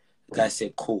 Yeah. The guy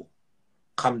said, cool.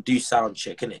 Come do sound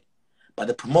check, innit? But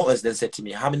the promoters then said to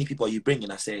me, how many people are you bringing?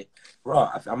 I say, bro,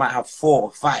 I might have 4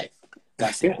 or 5. The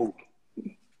guy said,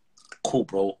 cool,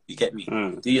 bro. You get me?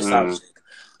 Do your sound check.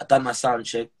 I done my sound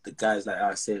check. The guy's like,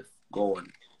 I said, go on.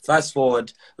 Fast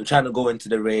forward, we're trying to go into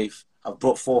the rave. I've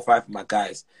brought 4 or 5 of my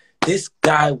guys. This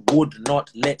guy would not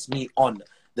let me on.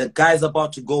 The guy's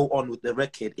about to go on with the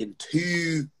record in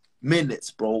 2 minutes,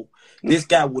 bro. This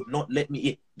guy would not let me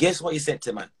in. Guess what he said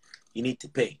to man? You need to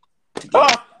pay.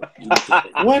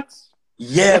 What?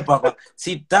 Yeah, brother.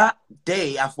 See, that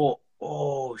day I thought,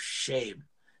 oh, shame.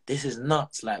 This is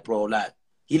nuts, like, bro. Like,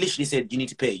 he literally said, you need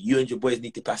to pay. You and your boys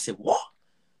need to pay. I said, what?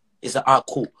 It's like, ah,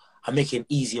 cool. I'm making it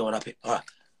easier when I pay. All right.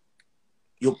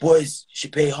 Your boys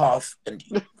should pay half and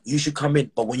you should come in.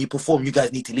 But when you perform, you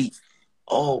guys need to leave.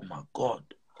 Oh, my God.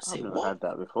 I say, I've never what? had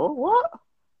that before. What?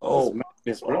 Oh,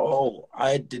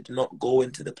 I did not go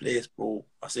into the place, bro.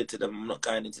 I said to them, I'm not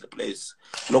going into the place.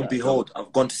 Long behold,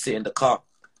 I've gone to sit in the car.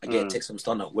 I get a text from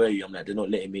Stunner, where are you? I'm like, they're not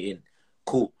letting me in.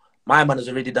 Cool. My man has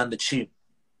already done the tune.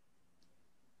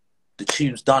 The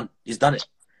tune's done. He's done it.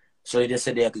 So he just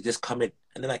said I could just come in.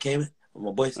 And then I came in with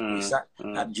my boys. We sat,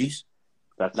 had juice.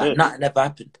 That's like, it. Nothing ever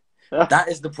happened. That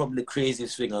is probably the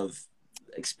craziest thing of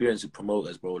experience with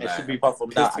promoters, bro. Like, apart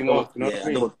from that,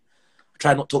 I don't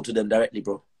try not to talk to them directly,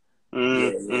 bro.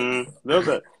 Those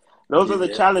are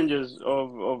the challenges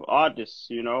of artists,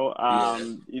 you know.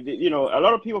 You know, a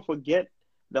lot of people forget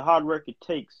the hard work it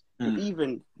takes to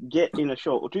even get in a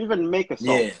show or to even make a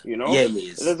song. You know,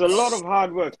 there's a lot of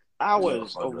hard work,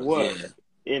 hours of work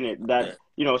in it that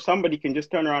you know somebody can just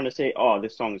turn around and say, "Oh,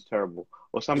 this song is terrible,"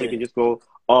 or somebody can just go,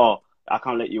 "Oh, I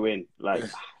can't let you in," like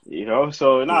you know.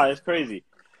 So it's crazy.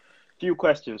 Few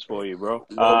questions for you, bro.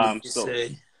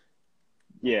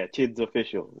 Yeah, Chids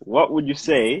Official. What would you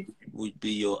say would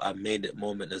be your I made it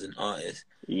moment as an artist?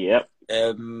 Yep.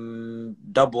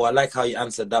 Double. I like how you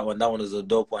answered that one. That one was a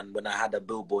dope one. When I had a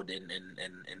billboard in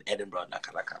Edinburgh, like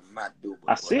a mad billboard.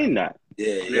 I seen that.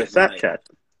 Yeah. Your Snapchat.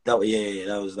 That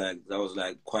was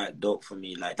like quite dope for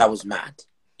me. Like that was mad.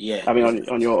 Yeah. I mean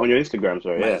on your Instagram,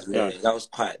 sorry. Yeah. That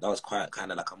was quite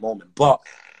kind of like a moment. But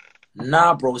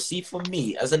nah, bro. See, for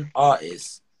me as an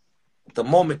artist, the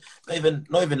moment,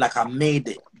 not even like I made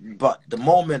it, but the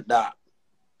moment that,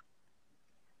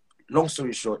 long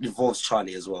story short, involves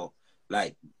Charlie as well.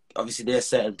 Like, obviously, there are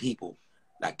certain people,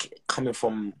 like, coming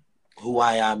from who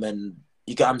I am, and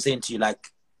you get what I'm saying to you, like,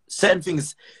 certain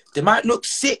things, they might look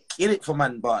sick in it for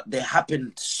man, but they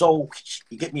happen so,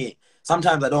 you get me?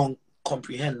 Sometimes I don't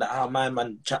comprehend that how my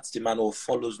man chats to man or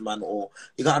follows man, or,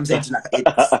 you know what I'm saying to you,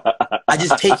 like, I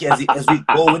just take it as we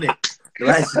go in it,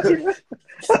 right?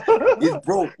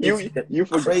 Bro, you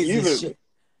crazy shit.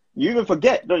 You even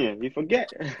forget, don't you? You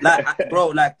forget. Like, bro,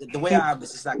 like, the way I am,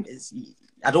 it's just like,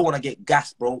 I don't want to get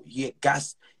gassed, bro. You get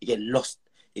gassed, you get lost.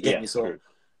 You get me? So, true.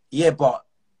 Yeah, but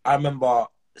I remember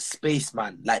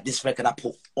Spaceman, like, this record, I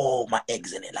put all my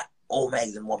eggs in it, like, all my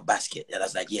eggs in one basket. And I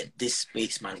was like, yeah, this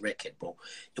Spaceman record, bro.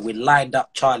 And we lined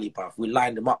up Charlie, bruv. We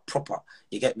lined him up proper.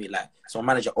 You get me? Like, so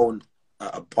my manager owned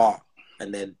a bar,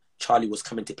 and then Charlie was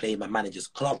coming to play in my manager's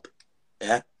club.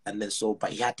 Yeah, and then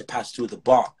but he had to pass through the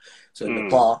bar. So in the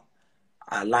bar,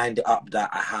 I lined it up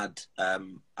that I had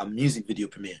a music video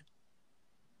premiere.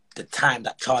 The time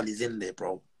that Charlie's in there,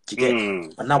 bro. Do you get?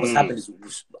 And now what's happened is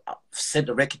I sent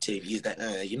the record to him. He's like,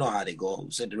 you know how they go.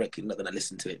 Sent the record, not gonna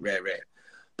listen to it. Rare.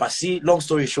 But see, long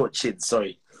story short, Chid,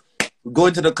 sorry. We go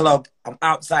into the club. I'm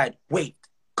outside. Wait,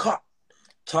 cut.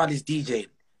 Charlie's DJing.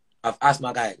 I've asked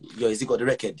my guy, yo, has he got the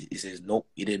record? He says, nope,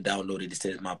 he didn't download it. He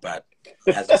says, my bad.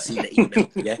 He hasn't seen the email,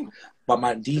 yeah? But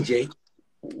my DJ,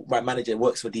 my manager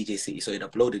works for DJ City, so he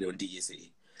uploaded it on DJ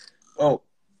City. Oh,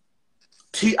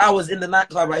 2 hours in the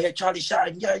nightclub right here, Charlie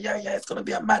shouting, yeah, it's going to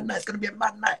be a mad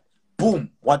night,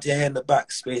 Boom, what do you hear in the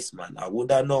back? Spaceman, I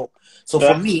would I know. So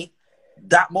for me,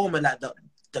 that moment, like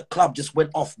the club just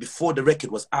went off before the record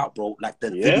was out, bro. Like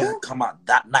the video had come out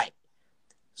that night.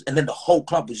 And then the whole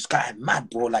club was just kind of mad,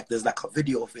 bro. Like, there's like a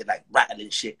video of it, like, rattling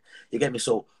shit. You get me?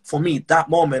 So, for me, that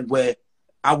moment where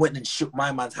I went and shook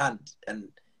my man's hand, and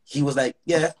he was like,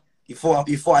 yeah, before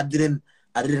I didn't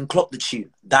I didn't clock the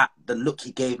tune. The look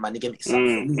he gave, man, he gave me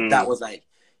something. For me, that was like,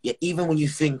 yeah, even when you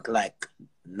think like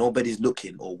nobody's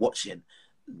looking or watching,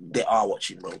 they are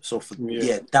watching, bro. So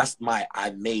that's my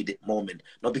I made it moment.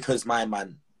 Not because my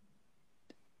man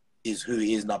is who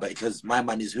he is now, but because my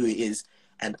man is who he is,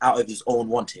 and out of his own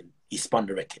wanting, he spun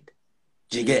the record.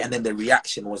 Do you get it? And then the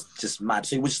reaction was just mad.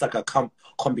 So it was just like a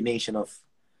combination of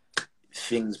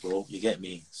things, bro. You get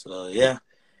me? So yeah,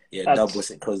 Dub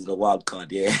wasn't close to the wild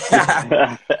card. Yeah,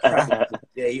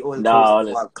 yeah, he always close to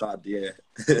the wild card. Yeah,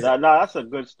 no, that's a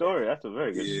good story. That's a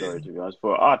very good story, to be honest,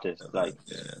 for an artist. Like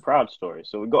proud story.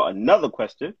 So we got another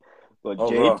question. Got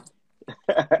Jade.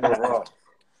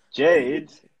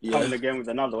 Jade coming again with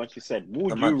another one. She said,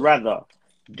 "Would you rather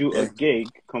do a gig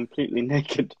completely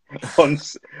naked on?"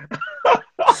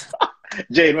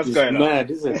 Jade, what's going on?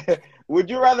 Would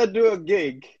you rather do a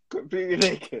gig completely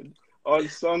naked on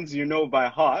songs you know by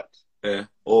heart,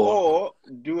 or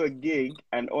do a gig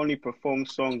and only perform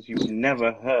songs you've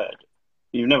never heard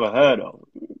of?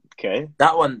 Okay,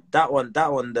 that one.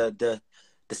 The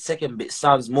second bit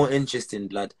sounds more interesting,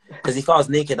 lad. Because if I was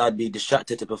naked, I'd be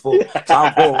distracted to perform. So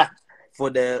I'll go for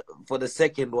the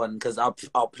second one because I'll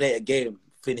play a game,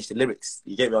 finish the lyrics.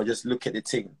 You get me? I'll just look at the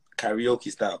thing.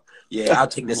 Karaoke style. Yeah, I'll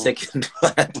take the second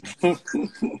one.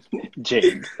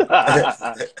 Jade.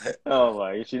 Oh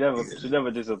my, you should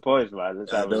never disappoint, man.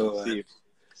 Let's have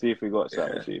see if we got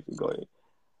something. See if we got it.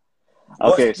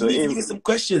 Okay, so you get some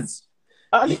questions.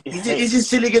 He's just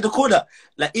chilling in the corner.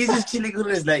 Like he's just chilling in the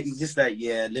corner. It's like he's just like,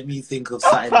 yeah, let me think of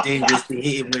something dangerous to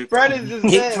hit him with.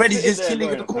 Freddy's just chilling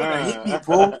in the corner. Hit me,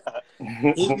 bro.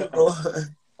 Hit me, bro.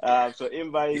 So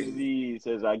Invite Z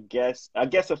says, I guess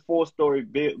a 4-story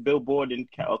billboard in.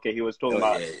 Okay, he was talking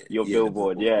about your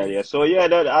billboard. Yeah. So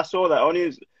I saw that on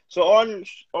his. So on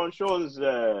Sean's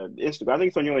Instagram, I think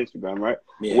it's on your Instagram, right?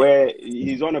 Yeah. Where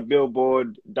he's on a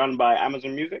billboard done by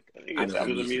Amazon Music. I think it's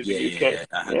Amazon Music UK.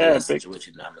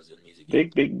 Amazon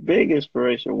Music. Big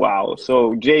inspiration. Wow.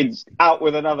 So Jade's out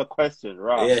with another question,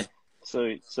 right? Yeah.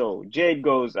 So Jade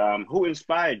goes, who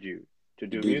inspired you to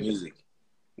do music?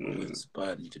 Who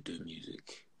inspired me to do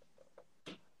music?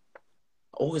 I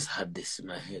always had this in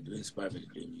my head. Who inspired me to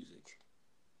do music?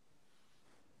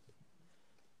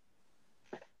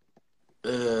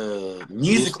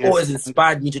 Music always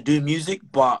inspired me to do music,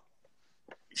 but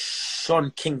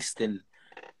Sean Kingston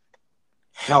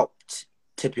helped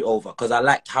tip it over because I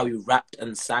liked how he rapped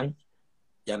and sang.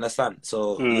 You understand?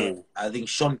 So I think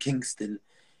Sean Kingston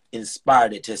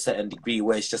inspired it to a certain degree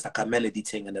where it's just like a melody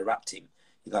thing and a rap thing.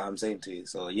 You know what I'm saying to you?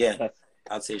 So yeah,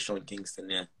 I'd say Sean Kingston.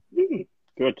 Yeah.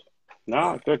 Good.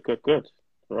 No, good.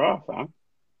 Rough, huh?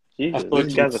 Jesus, I thought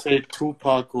you'd say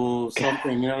Tupac or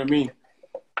something. You know what I mean?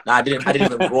 Nah, I didn't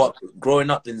even grow up. Growing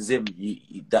up in Zim,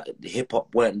 that hip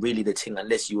hop weren't really the thing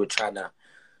unless you were trying to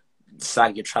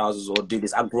sag your trousers or do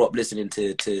this. I grew up listening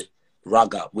to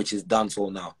Raga, which is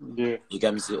dancehall now. Yeah. You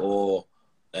get me? Or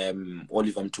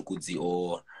Oliver Mtukudzi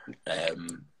or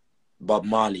Bob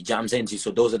Marley. Do you know what I'm saying to you? So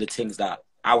those are the things that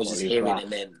I was just hearing,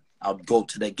 and then I'd go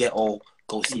to the ghetto,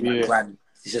 go see my grand.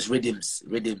 It's just rhythms,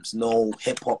 no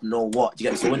hip hop, no what. Do you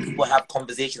get me? So when people have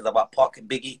conversations about Pac and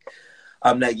Biggie,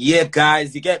 I'm like, yeah,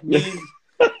 guys, you get me?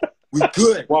 We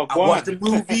good. I watched the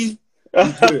movie.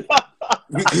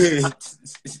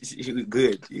 We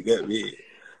good. You get me?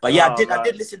 But yeah, I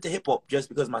did listen to hip hop just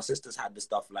because my sisters had the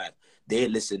stuff like they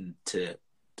listened to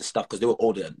the stuff because they were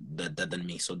older than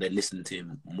me, so they listened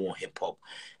to more hip hop,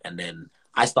 and then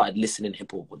I started listening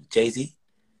hip hop with Jay-Z,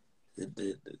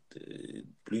 the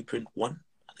Blueprint one,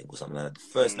 I think, or something like that. The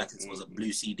first license was a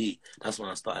blue CD. That's when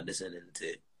I started listening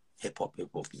to hip hop. You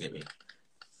get me?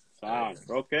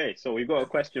 Okay, so we got a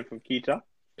question from Keita.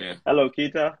 Yeah. Hello,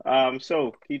 Keita.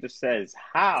 So Keita says,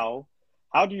 how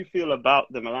do you feel about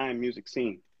the Malayan music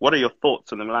scene? What are your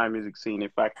thoughts on the Malayan music scene? In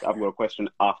fact, I've got a question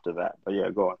after that. But yeah,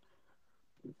 go on.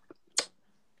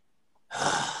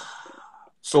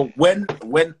 So when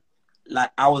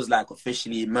like I was like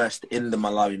officially immersed in the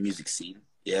Malawi music scene,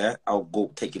 yeah, I'll go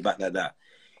take it back like that.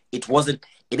 It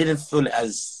didn't feel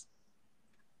as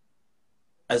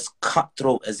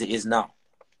cutthroat as it is now.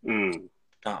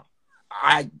 Now,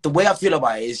 the way I feel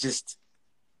about it is just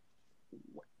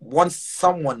once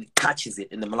someone catches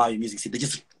it in the Malawi music scene, they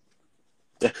just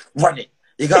run it.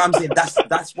 You know what I'm saying?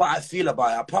 That's what I feel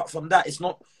about it. Apart from that, it's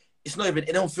not even.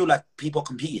 It don't feel like people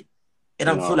competing. It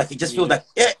don't feel like. It just feels like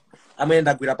I'm in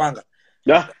that with a banger.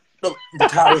 Yeah. Look, the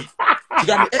Tawi. You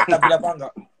got me? That with a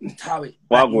banger. The Tawi.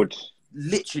 Wildwood.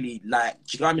 Literally, like,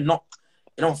 you got me? Not.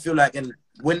 It don't feel like, and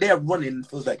when they're running, it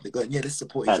feels like they're going, let's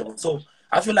support each other. So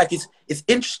I feel like it's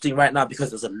interesting right now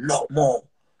because there's a lot more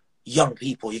young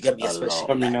people. You get me, A especially lot.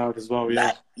 Coming out as well,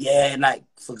 yeah. like like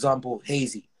for example,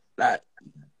 Hazy. Like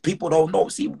people don't know.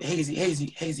 See,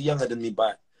 Hazy younger than me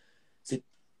by is it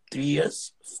 3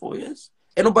 years, 4 years?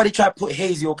 Ain't nobody try to put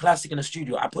Hazy or Classic in the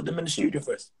studio. I put them in the studio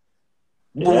first.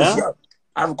 When I was Yeah. young,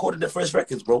 I recorded the first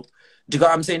records, bro. Do you get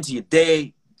what I'm saying to you?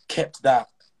 They kept that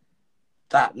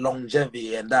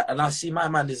longevity and I see my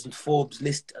man is in Forbes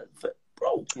list,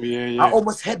 bro. Yeah. I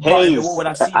almost headbutted the wall Hayes. when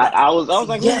I see that. I was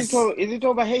like, who's he Yes. talking? Is he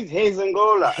talking about Hayes? Hayes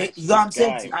Angola. You know what I'm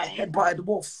saying? I headbutted the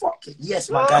wall. Fuck it. Yes,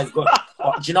 my guy's good.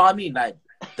 But do you know what I mean? Like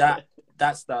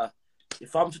that's the.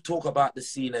 If I'm to talk about the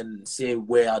scene and say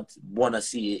where I'd want to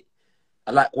see it,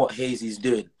 I like what Hazy's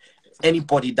doing.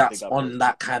 Anybody that's on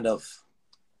that kind of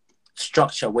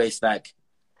structure where it's like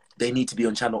they need to be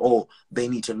on channel or they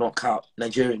need to knock out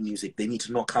Nigerian music, they need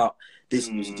to knock out this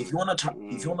music. If you want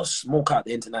to smoke out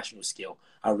the international scale,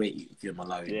 I rate you if you're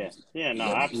Malawi. Yeah, no,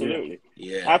 absolutely.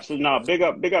 Yeah. Absolutely. No, big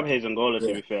up Hayes Angola,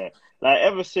 to be fair. Like,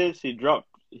 ever since he dropped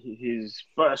his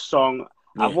first song,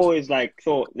 I've always, like,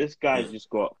 thought this guy's just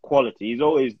got quality. He's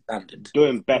always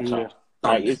doing better.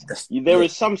 Like, there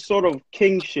is some sort of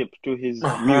kingship to his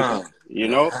music, you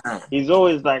know? He's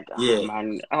always like,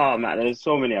 oh man, there's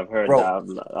so many I've heard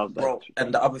bro,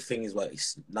 and the other thing is, like,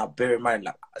 now bear in mind,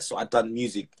 like, so I done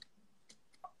music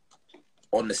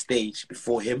on the stage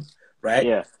before him, right?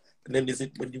 Yeah. And then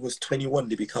when he was 21,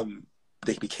 they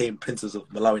became princes of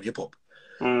Malawian hip hop,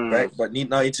 right? But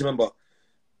now you need to remember,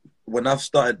 when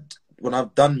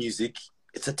I've done music,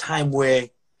 it's a time where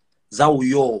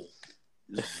Zawuyo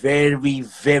is very,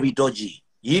 very dodgy.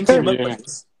 You need to remember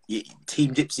this.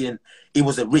 Team Gypsy, and it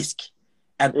was a risk.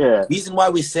 And the reason why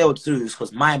we sailed through is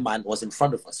because my man was in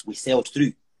front of us. We sailed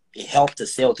through. It helped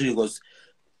us sail through because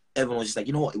everyone was just like,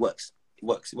 you know what, it works. It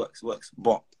works.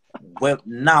 But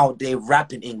now they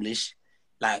rap in English,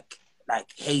 like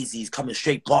Hazy's coming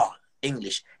straight bar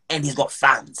English, and he's got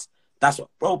fans. That's what,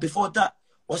 bro. Before that,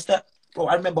 what's that, bro?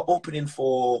 I remember opening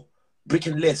for Brick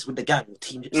and Lace with the gang,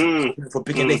 Team Gypsy, for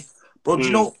Brick and Lace, bro. Do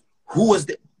you know who was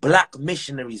the Black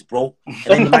Missionaries, bro? And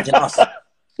then imagine us. Do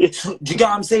you get what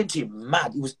I'm saying to you?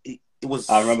 Mad. It was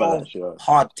I remember so that show.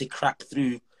 hard to crack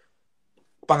through.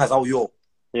 Bangazaw.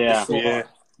 Yeah. Do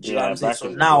you know what I'm saying? So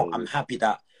now I'm happy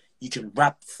that you can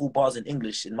rap full bars in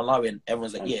English in Malawi, and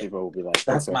everyone's like, yeah, people will be like,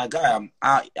 that's my guy.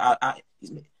 I'm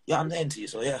there into you.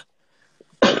 So yeah.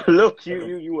 Look,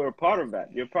 you were a part of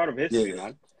that. You're part of history,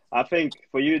 man. I think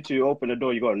for you to open the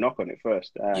door, you got to knock on it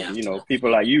first. And, you know,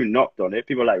 people like you knocked on it.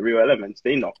 People like Real Elements,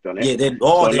 they knocked on it. Yeah, they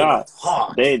knocked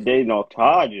hard. They knocked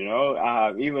hard, you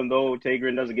know. Even though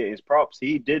Tigran doesn't get his props,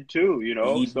 he did too, you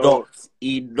know. He knocked.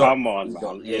 Come on,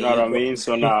 man. You know what I mean?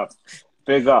 So now,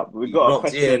 big up. We got a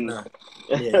question.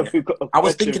 I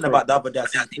was thinking about the other day, I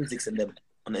seen Physics in them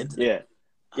on the internet.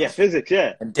 Yeah, Physics,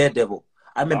 and Daredevil.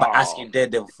 I remember asking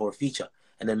Daredevil for a feature.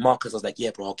 And then Marcus was like, yeah,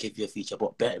 bro, I'll give you a feature.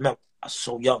 But remember, I was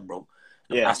so young, bro.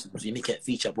 I asked him, you make a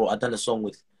feature, bro. I done a song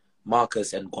with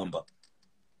Marcus and Gwamba.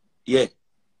 Yeah.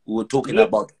 We were talking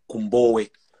about Kumbowe.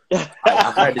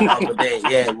 I heard it the other day.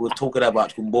 Yeah, we were talking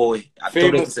about Kumbowe. I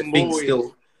don't know if it's a thing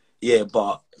still. Yeah,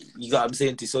 but you got what I'm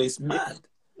saying to you. So it's mad.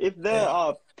 If there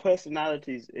are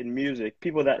personalities in music,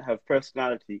 people that have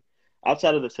personality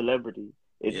outside of the celebrity,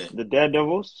 it's the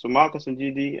Daredevils, so Marcus and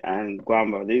GD and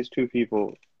Gwamba. These two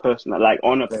people, like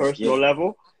on a personal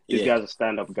level, these guys are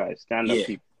stand-up guys, stand-up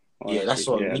people. Honestly. That's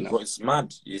what I mean. Bro. It's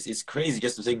mad. It's crazy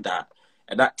just to think that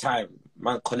at that time,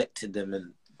 man collected them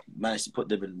and managed to put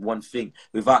them in one thing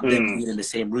without them being in the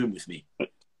same room with me.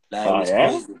 Like it was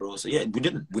crazy, bro. So yeah,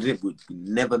 we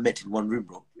never met in one room,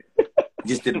 bro. We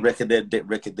just did record there,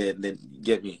 and then you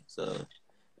get me. So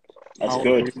that's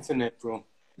good. The internet, bro.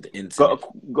 The internet.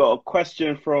 Got a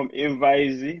question from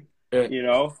Invaizi. You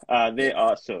know, they're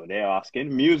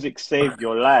asking, music saved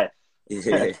your life.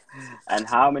 And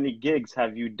how many gigs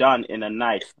have you done in a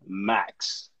night,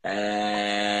 max?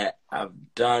 I've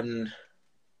done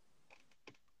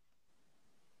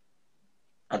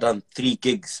 3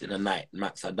 gigs in a night,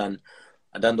 max. I done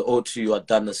the O2, I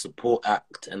done the support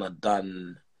act, and I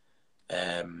done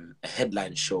a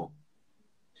headline show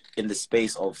in the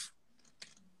space of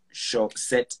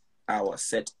set hour.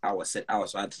 So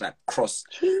I had to like cross.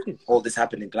 All this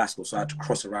happened in Glasgow, so I had to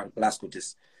cross around Glasgow,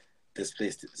 this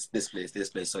place.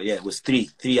 So yeah, it was 3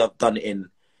 I've done in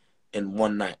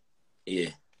one night.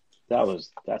 Yeah,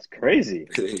 that's crazy.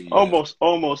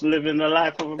 Almost living the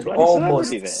life of a bloody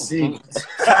celebrity there.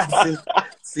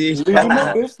 See, living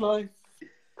my best life.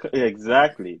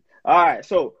 Exactly. All right,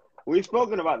 so we've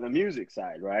spoken about the music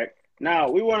side, right? Now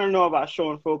we want to know about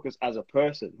Sean Focus as a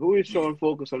person. Who is Sean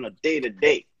Focus on a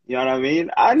day-to-day? You know what I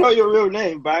mean? I know your real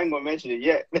name, but I ain't gonna mention it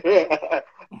yet.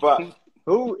 But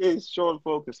Who is Sean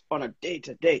Focus on a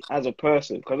day-to-day as a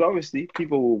person? Because obviously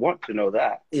people will want to know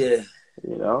that. Yeah.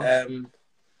 You know?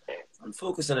 I'm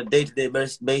focused on a day-to-day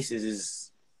basis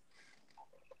is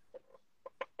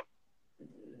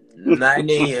 9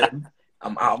 a.m.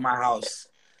 I'm out of my house.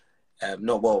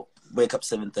 Wake up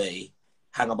 7:30,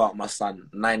 hang about with my son.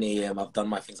 9 a.m. I've done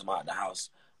my things. I'm out of the house.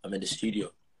 I'm in the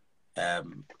studio.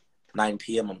 9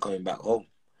 p.m. I'm coming back home.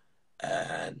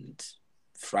 And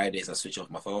Fridays I switch off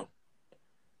my phone.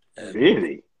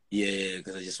 Really? Yeah,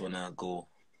 because I just want to go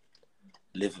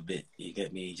live a bit. You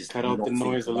get me? Just cut out the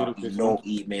noise a little bit. No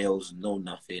emails, no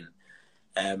nothing.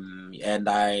 And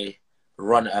I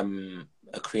run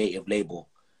a creative label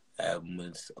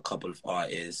with a couple of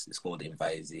artists. It's called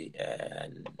Invisey,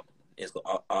 and it's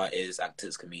got artists,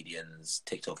 actors, comedians,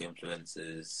 TikTok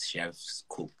influencers, chefs,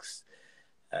 cooks.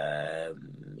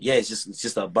 It's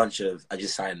just a bunch of. I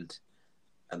just signed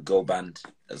a girl band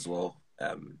as well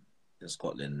in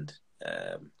Scotland.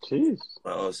 Jeez.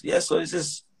 What else? Yeah, so it's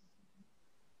just.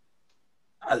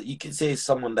 You can say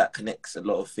someone that connects a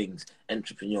lot of things,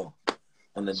 entrepreneur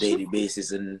on a daily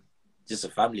basis, and just a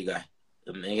family guy.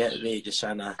 You get me? Just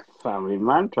trying to family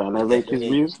man, trying to make his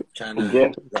music, trying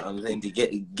to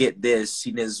get there as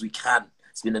soon as we can.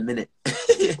 It's been a minute.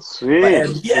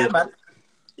 Sweet. Yeah, man.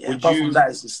 Yeah,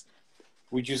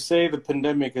 would you say the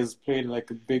pandemic has played like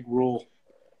a big role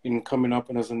in coming up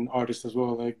and as an artist as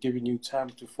well, like giving you time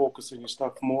to focus on your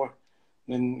stuff more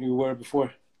than you were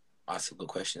before? That's a good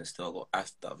question. Still, I got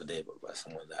asked the other day by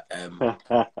someone that.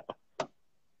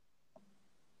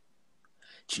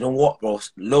 Do you know what, bro?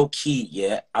 Low key,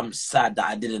 yeah. I'm sad that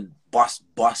I didn't bust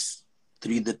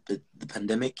through the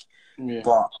pandemic,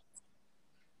 but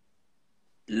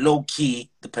low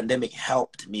key, the pandemic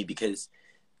helped me because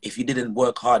if you didn't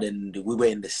work hard and we were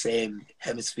in the same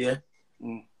hemisphere,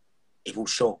 it will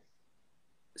show.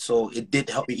 So it did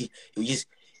help me. It's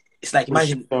like,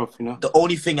 imagine the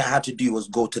only thing I had to do was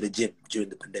go to the gym during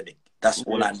the pandemic. That's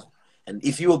all I know. And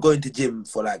if you were going to gym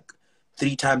for like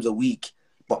 3 times a week,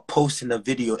 but posting a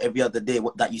video every other day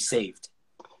that you saved,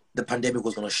 the pandemic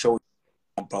was going to show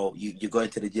you, bro, you're going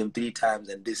to the gym 3 times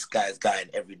and this guy's going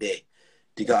every day.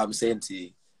 Do you get what I'm saying to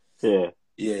you? Yeah.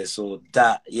 Yeah, so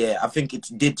that, I think it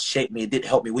did shape me. It did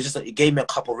help me. It gave me a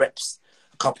couple reps,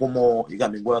 a couple more, you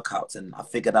got me, workouts. And I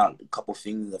figured out a couple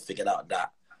things. I figured out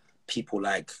that people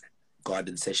like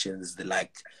garden sessions. They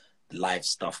like live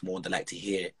stuff more. They like to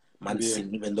hear man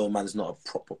sing, even though man's not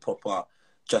a proper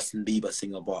Justin Bieber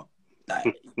singer. But like,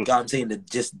 you know what I'm saying? That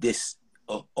just this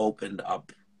opened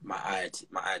up my eye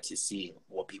to see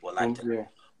what people liked and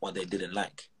what they didn't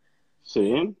like.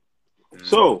 See?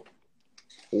 So,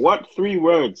 what 3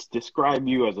 words describe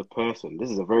you as a person? This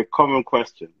is a very common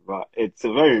question, but it's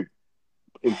a very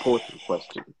important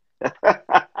question.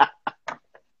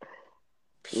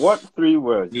 What 3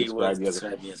 words describe you as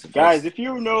a person? Guys, if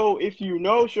you know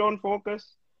Sean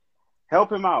Focus,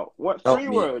 help him out. What 3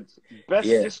 words best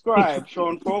describe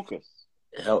Sean Focus?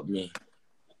 Help me.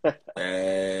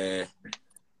 I'm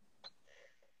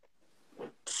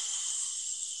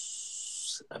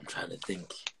trying to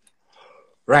think.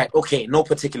 Right, okay, no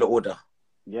particular order.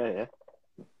 Yeah.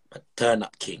 A turn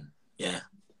up king. Yeah.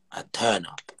 I turn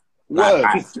up.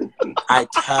 Words. I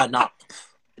turn up.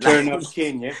 Turn up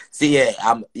king, yeah? See,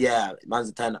 man's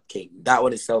a turn up king. That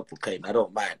one is self-proclaimed. I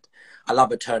don't mind. I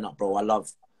love a turn up, bro. I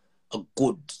love a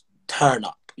good turn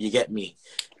up. You get me?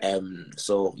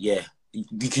 So yeah.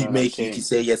 You can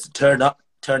say yes, turn up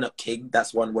king.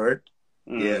 That's one word.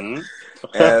 Mm-hmm.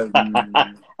 Yeah.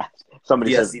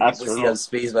 Somebody says astronaut. I'm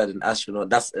spaceman and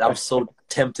astronaut. I'm so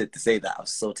tempted to say that. I'm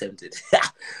so tempted.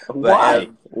 Why?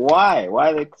 Why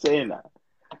are they saying that?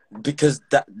 Because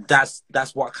that's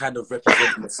what kind of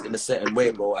represents in a certain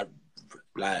way, bro.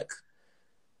 Like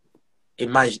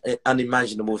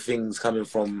unimaginable things coming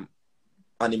from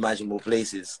unimaginable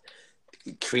places.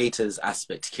 Creators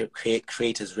aspect,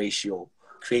 creators ratio,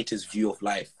 creators view of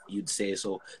life, you'd say.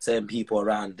 So certain people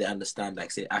around, they understand, like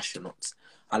say astronauts.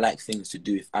 I like things to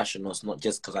do with astronauts, not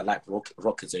just because I like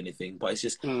rockets or anything, but it's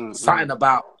just something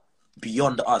about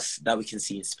beyond us that we can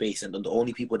see in space. And the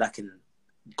only people that can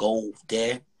go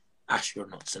there,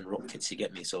 astronauts and rockets, you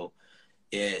get me? So,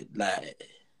 okay,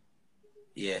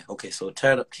 so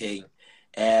turn up king.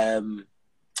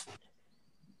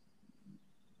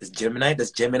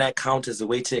 Does Gemini count as a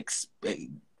way to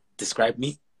describe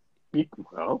me?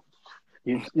 Well,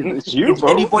 it's you,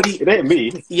 bro. Anybody? It ain't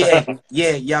me. Yeah.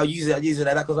 I'll use it like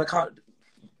that because I can't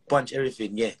bunch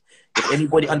everything. Yeah. If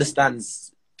anybody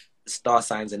understands star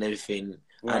signs and everything,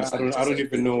 I don't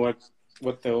even know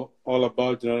what they're all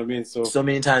about. You know what I mean? So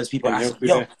many times people ask me,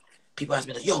 like,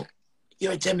 yo,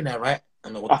 you're a Gemini, right?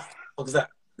 I'm like, what the fuck is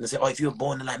that? And they say, oh, if you were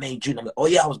born in like May, June, I'm like, oh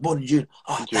yeah, I was born in June.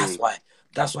 Oh, that's June. why.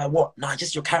 That's why what? Nah,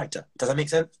 just your character. Does that make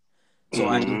sense? So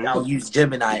Mhm. I'll use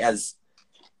Gemini as,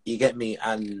 you get me,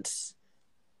 and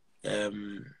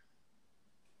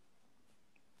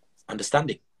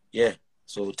understanding. Yeah.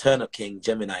 So Turnip King,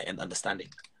 Gemini, and understanding.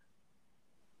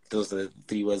 Those are the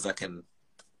 3 words I can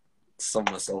sum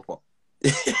myself up.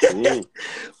 Ooh.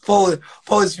 Paul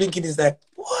is thinking, is like,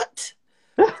 what?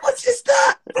 What is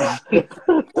that?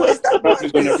 What is that? Probably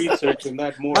going to research on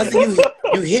that more. I think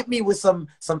you hit me with some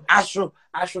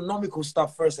astronomical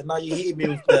stuff first, and now you hit me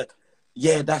with the,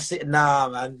 yeah, that's it. Nah,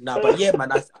 man. Nah, but yeah,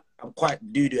 man, I'm quite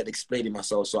doo-doo at explaining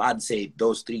myself. So I'd say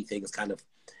those 3 things kind of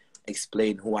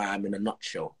explain who I am in a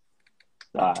nutshell.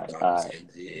 Alright.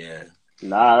 Yeah.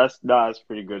 Nah, that's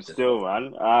pretty good still,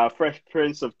 man. Fresh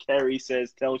Prince of Kerry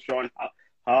says, tell Sean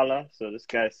holla. So this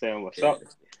guy's saying, what's up?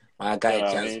 My guy, You know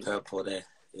what I Jazz mean? Purple there.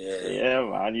 Yeah. Yeah,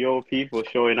 man. Your people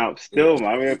showing up still,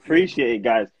 man. We appreciate it,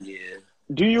 guys. Yeah.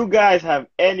 Do you guys have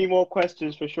any more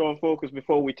questions for Sean Focus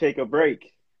before we take a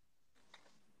break?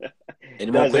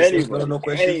 Any more Does questions? anybody, No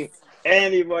questions?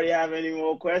 anybody have any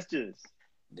more questions?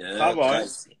 Yeah, Come on.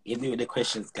 guys. Hit me with the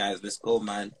questions, guys. Let's go,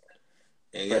 man.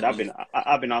 But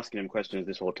I've been asking him questions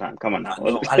this whole time. Come on now.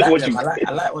 No, I like them.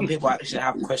 I like when people actually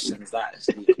have questions that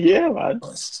actually. Yeah, man.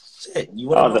 Oh, shit, you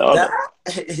want to know that?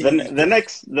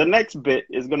 The next bit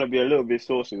is gonna be a little bit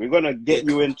saucy. We're gonna get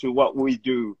you into what we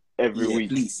do every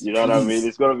week. Please, you know what I mean?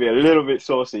 It's gonna be a little bit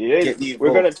saucy.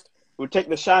 We'll take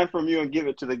the shine from you and give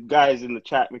it to the guys in the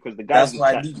chat, because the guys in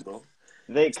the chat, need, bro.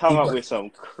 they come up with some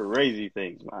crazy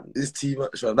things, man. It's too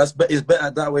much, man. It's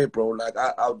better that way, bro. Like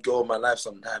I'll go on my life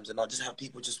sometimes and I'll just have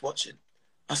people just watching.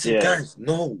 I say, guys,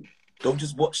 no, don't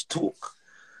just watch, talk.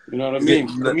 You know what I mean?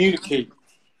 Communicate.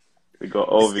 We got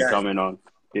Ovi coming on.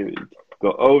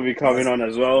 Got Ovi coming on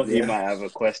as well. He might have a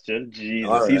question. Jesus,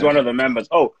 right. He's one of the members.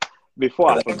 Oh,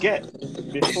 before I forget,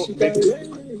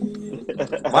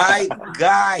 my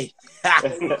guy.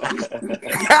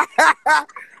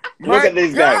 Look at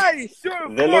these guys.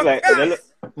 They look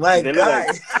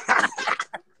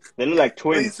like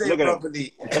twins. Look at them.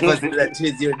 They must be like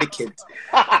twins. You're a kid.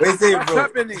 What you saying, bro?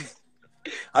 What's happening?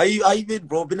 How you been,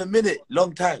 bro? Been a minute,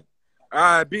 long time.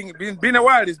 Been a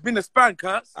while. It's been a span,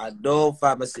 cuz. I know,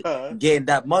 fam. Getting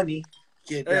that money.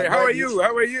 Hey, how are you?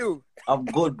 How are you? I'm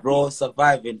good, bro.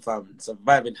 Surviving, fam.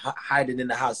 Surviving, hiding in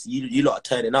the house. You lot are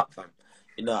turning up, fam.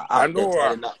 You know, I know.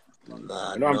 Turning up.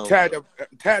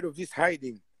 I'm tired of this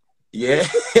hiding. Yeah.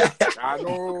 I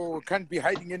know. Can't be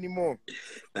hiding anymore.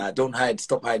 Nah, don't hide.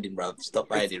 Stop hiding, bro. Stop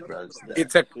hiding, bro.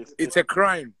 It's a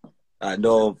crime. I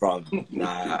know, bro.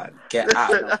 Nah, get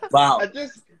out. Wow.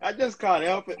 I just can't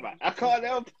help it, man. I can't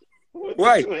help it.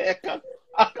 Why? I can't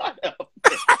help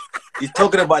it. He's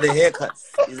talking about the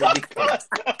haircuts. He's a big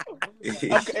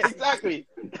Okay, exactly.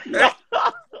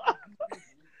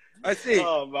 I say.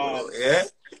 Oh man. Yeah.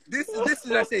 This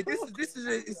is. I say. This is.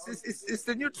 It's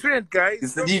the new trend, guys.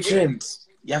 It's the new trend.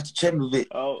 You have to trend with it.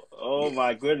 Oh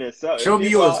my goodness. So, show me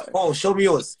yours. Oh, show me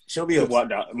yours. Show me yours.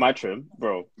 What? My trim,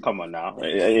 bro. Come on now.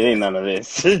 It ain't none of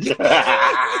this. It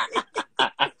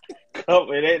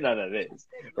ain't none of this.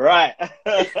 Right.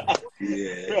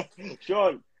 Yeah.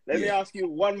 Sean, let me ask you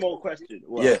one more question.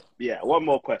 Well, one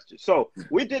more question. So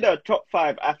we did a top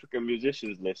 5 African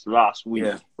musicians list last week,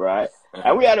 right?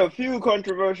 And we had a few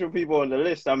controversial people on the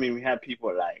list. I mean, we had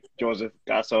people like Joseph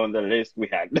Gasso on the list. We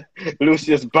had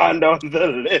Lucius Banda on the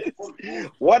list.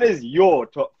 What is your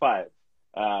top 5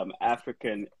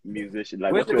 African musicians?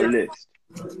 Like, what's your list?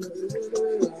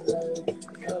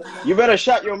 You better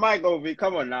shut your mic, Ovi.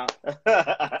 Come on now.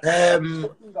 I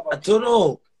don't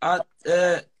know.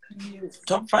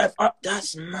 Top 5 up.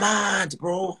 That's mad,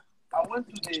 bro.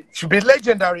 Should be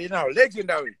legendary now.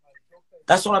 Legendary.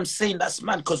 That's what I'm saying. That's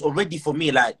mad, because already for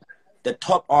me, like, the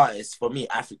top artist for me,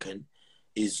 African,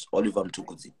 is Oliver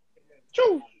Mtukudzi.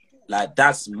 True. Like,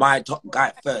 that's my top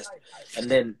guy first, and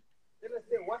then.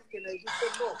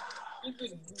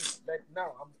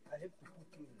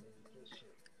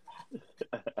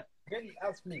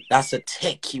 That's a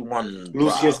techie one.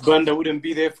 Lucius Banda wouldn't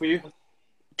be there for you.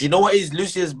 Do you know what is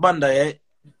Lucius Banda? Yeah, it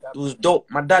was dope.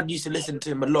 My dad used to listen to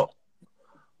him a lot,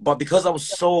 but because I was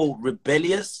so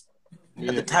rebellious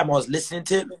at the time I was listening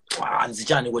to him,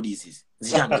 Nzijani, what is this?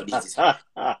 Nzijani, what is this?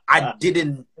 I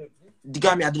didn't. You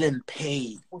got me? I didn't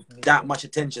pay that much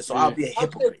attention, so I'll be a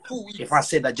hypocrite if I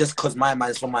say that just because my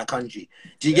man's from my country.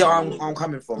 Do you get where I'm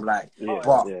coming from? Like,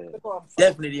 but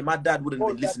definitely, my dad wouldn't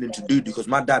be listening to Dudu, because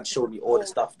my dad showed me all the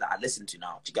stuff that I listen to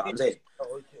now. Do you get what I'm saying?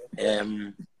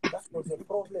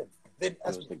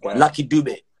 Lucky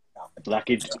Dube.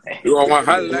 Lucky.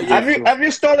 Have you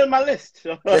stolen my list?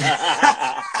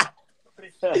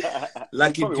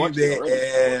 Lucky probably watched it Dube.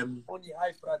 already. On your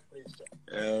iPad,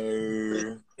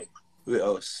 Who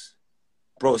else?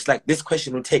 Bro, it's like this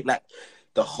question will take like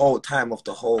the whole time of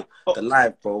the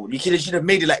live, bro. You should have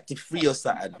made it like to 3 or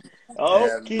something.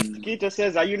 Oh, Keita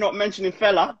says, are you not mentioning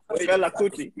Fela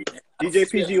Kuti? DJ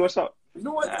PG, what's up? You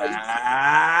know what?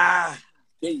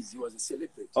 Days he was a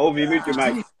celebrity. Oh, mute your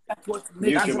mic.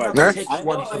 Mute your mic. Take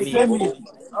one for me.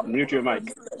 Mute your mic.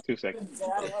 2 seconds.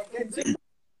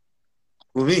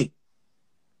 With me?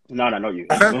 No, not you.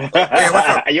 Hey, what's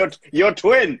up? Your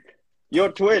twin.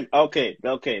 Your twin. Okay.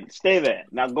 Stay there.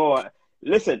 Now go on.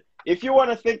 Listen, if you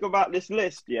want to think about this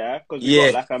list, yeah, because we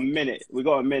got like a minute. We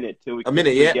got a minute till we. A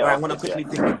minute, yeah. get I off want to this,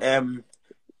 quickly yeah. think.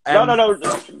 No.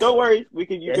 Don't worry.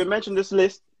 You can mention this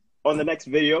list on the next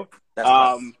video.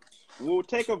 We'll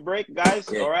take a break, guys.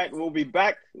 Yeah. All right, we'll be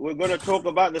back. We're gonna talk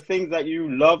about the things that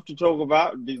you love to talk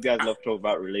about. These guys love to talk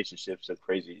about relationships and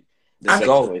crazy. Let's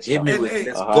go. Hit me with.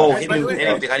 Let's go. Hit me with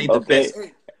anything. I need the best.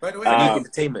 Hey, by the way, I need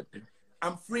entertainment.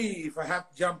 I'm free. If I have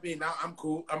to jump in now, I'm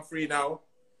cool. I'm free now.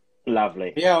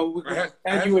 Lovely. Yeah, we can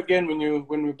add you again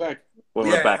when we're back. When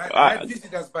we're back. I had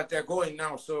visitors, but they're going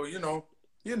now. So you know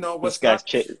what's this guy's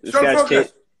chasing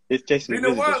in the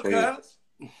visitors world, for you. cuz.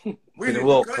 In the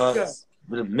world, cuz.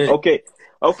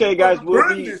 Okay, guys,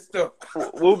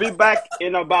 we'll be back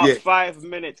in about 5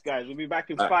 minutes, guys. We'll be back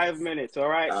in 5 minutes, all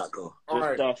right? Go.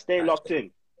 Just stay locked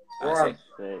in. All right.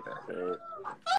 Stay.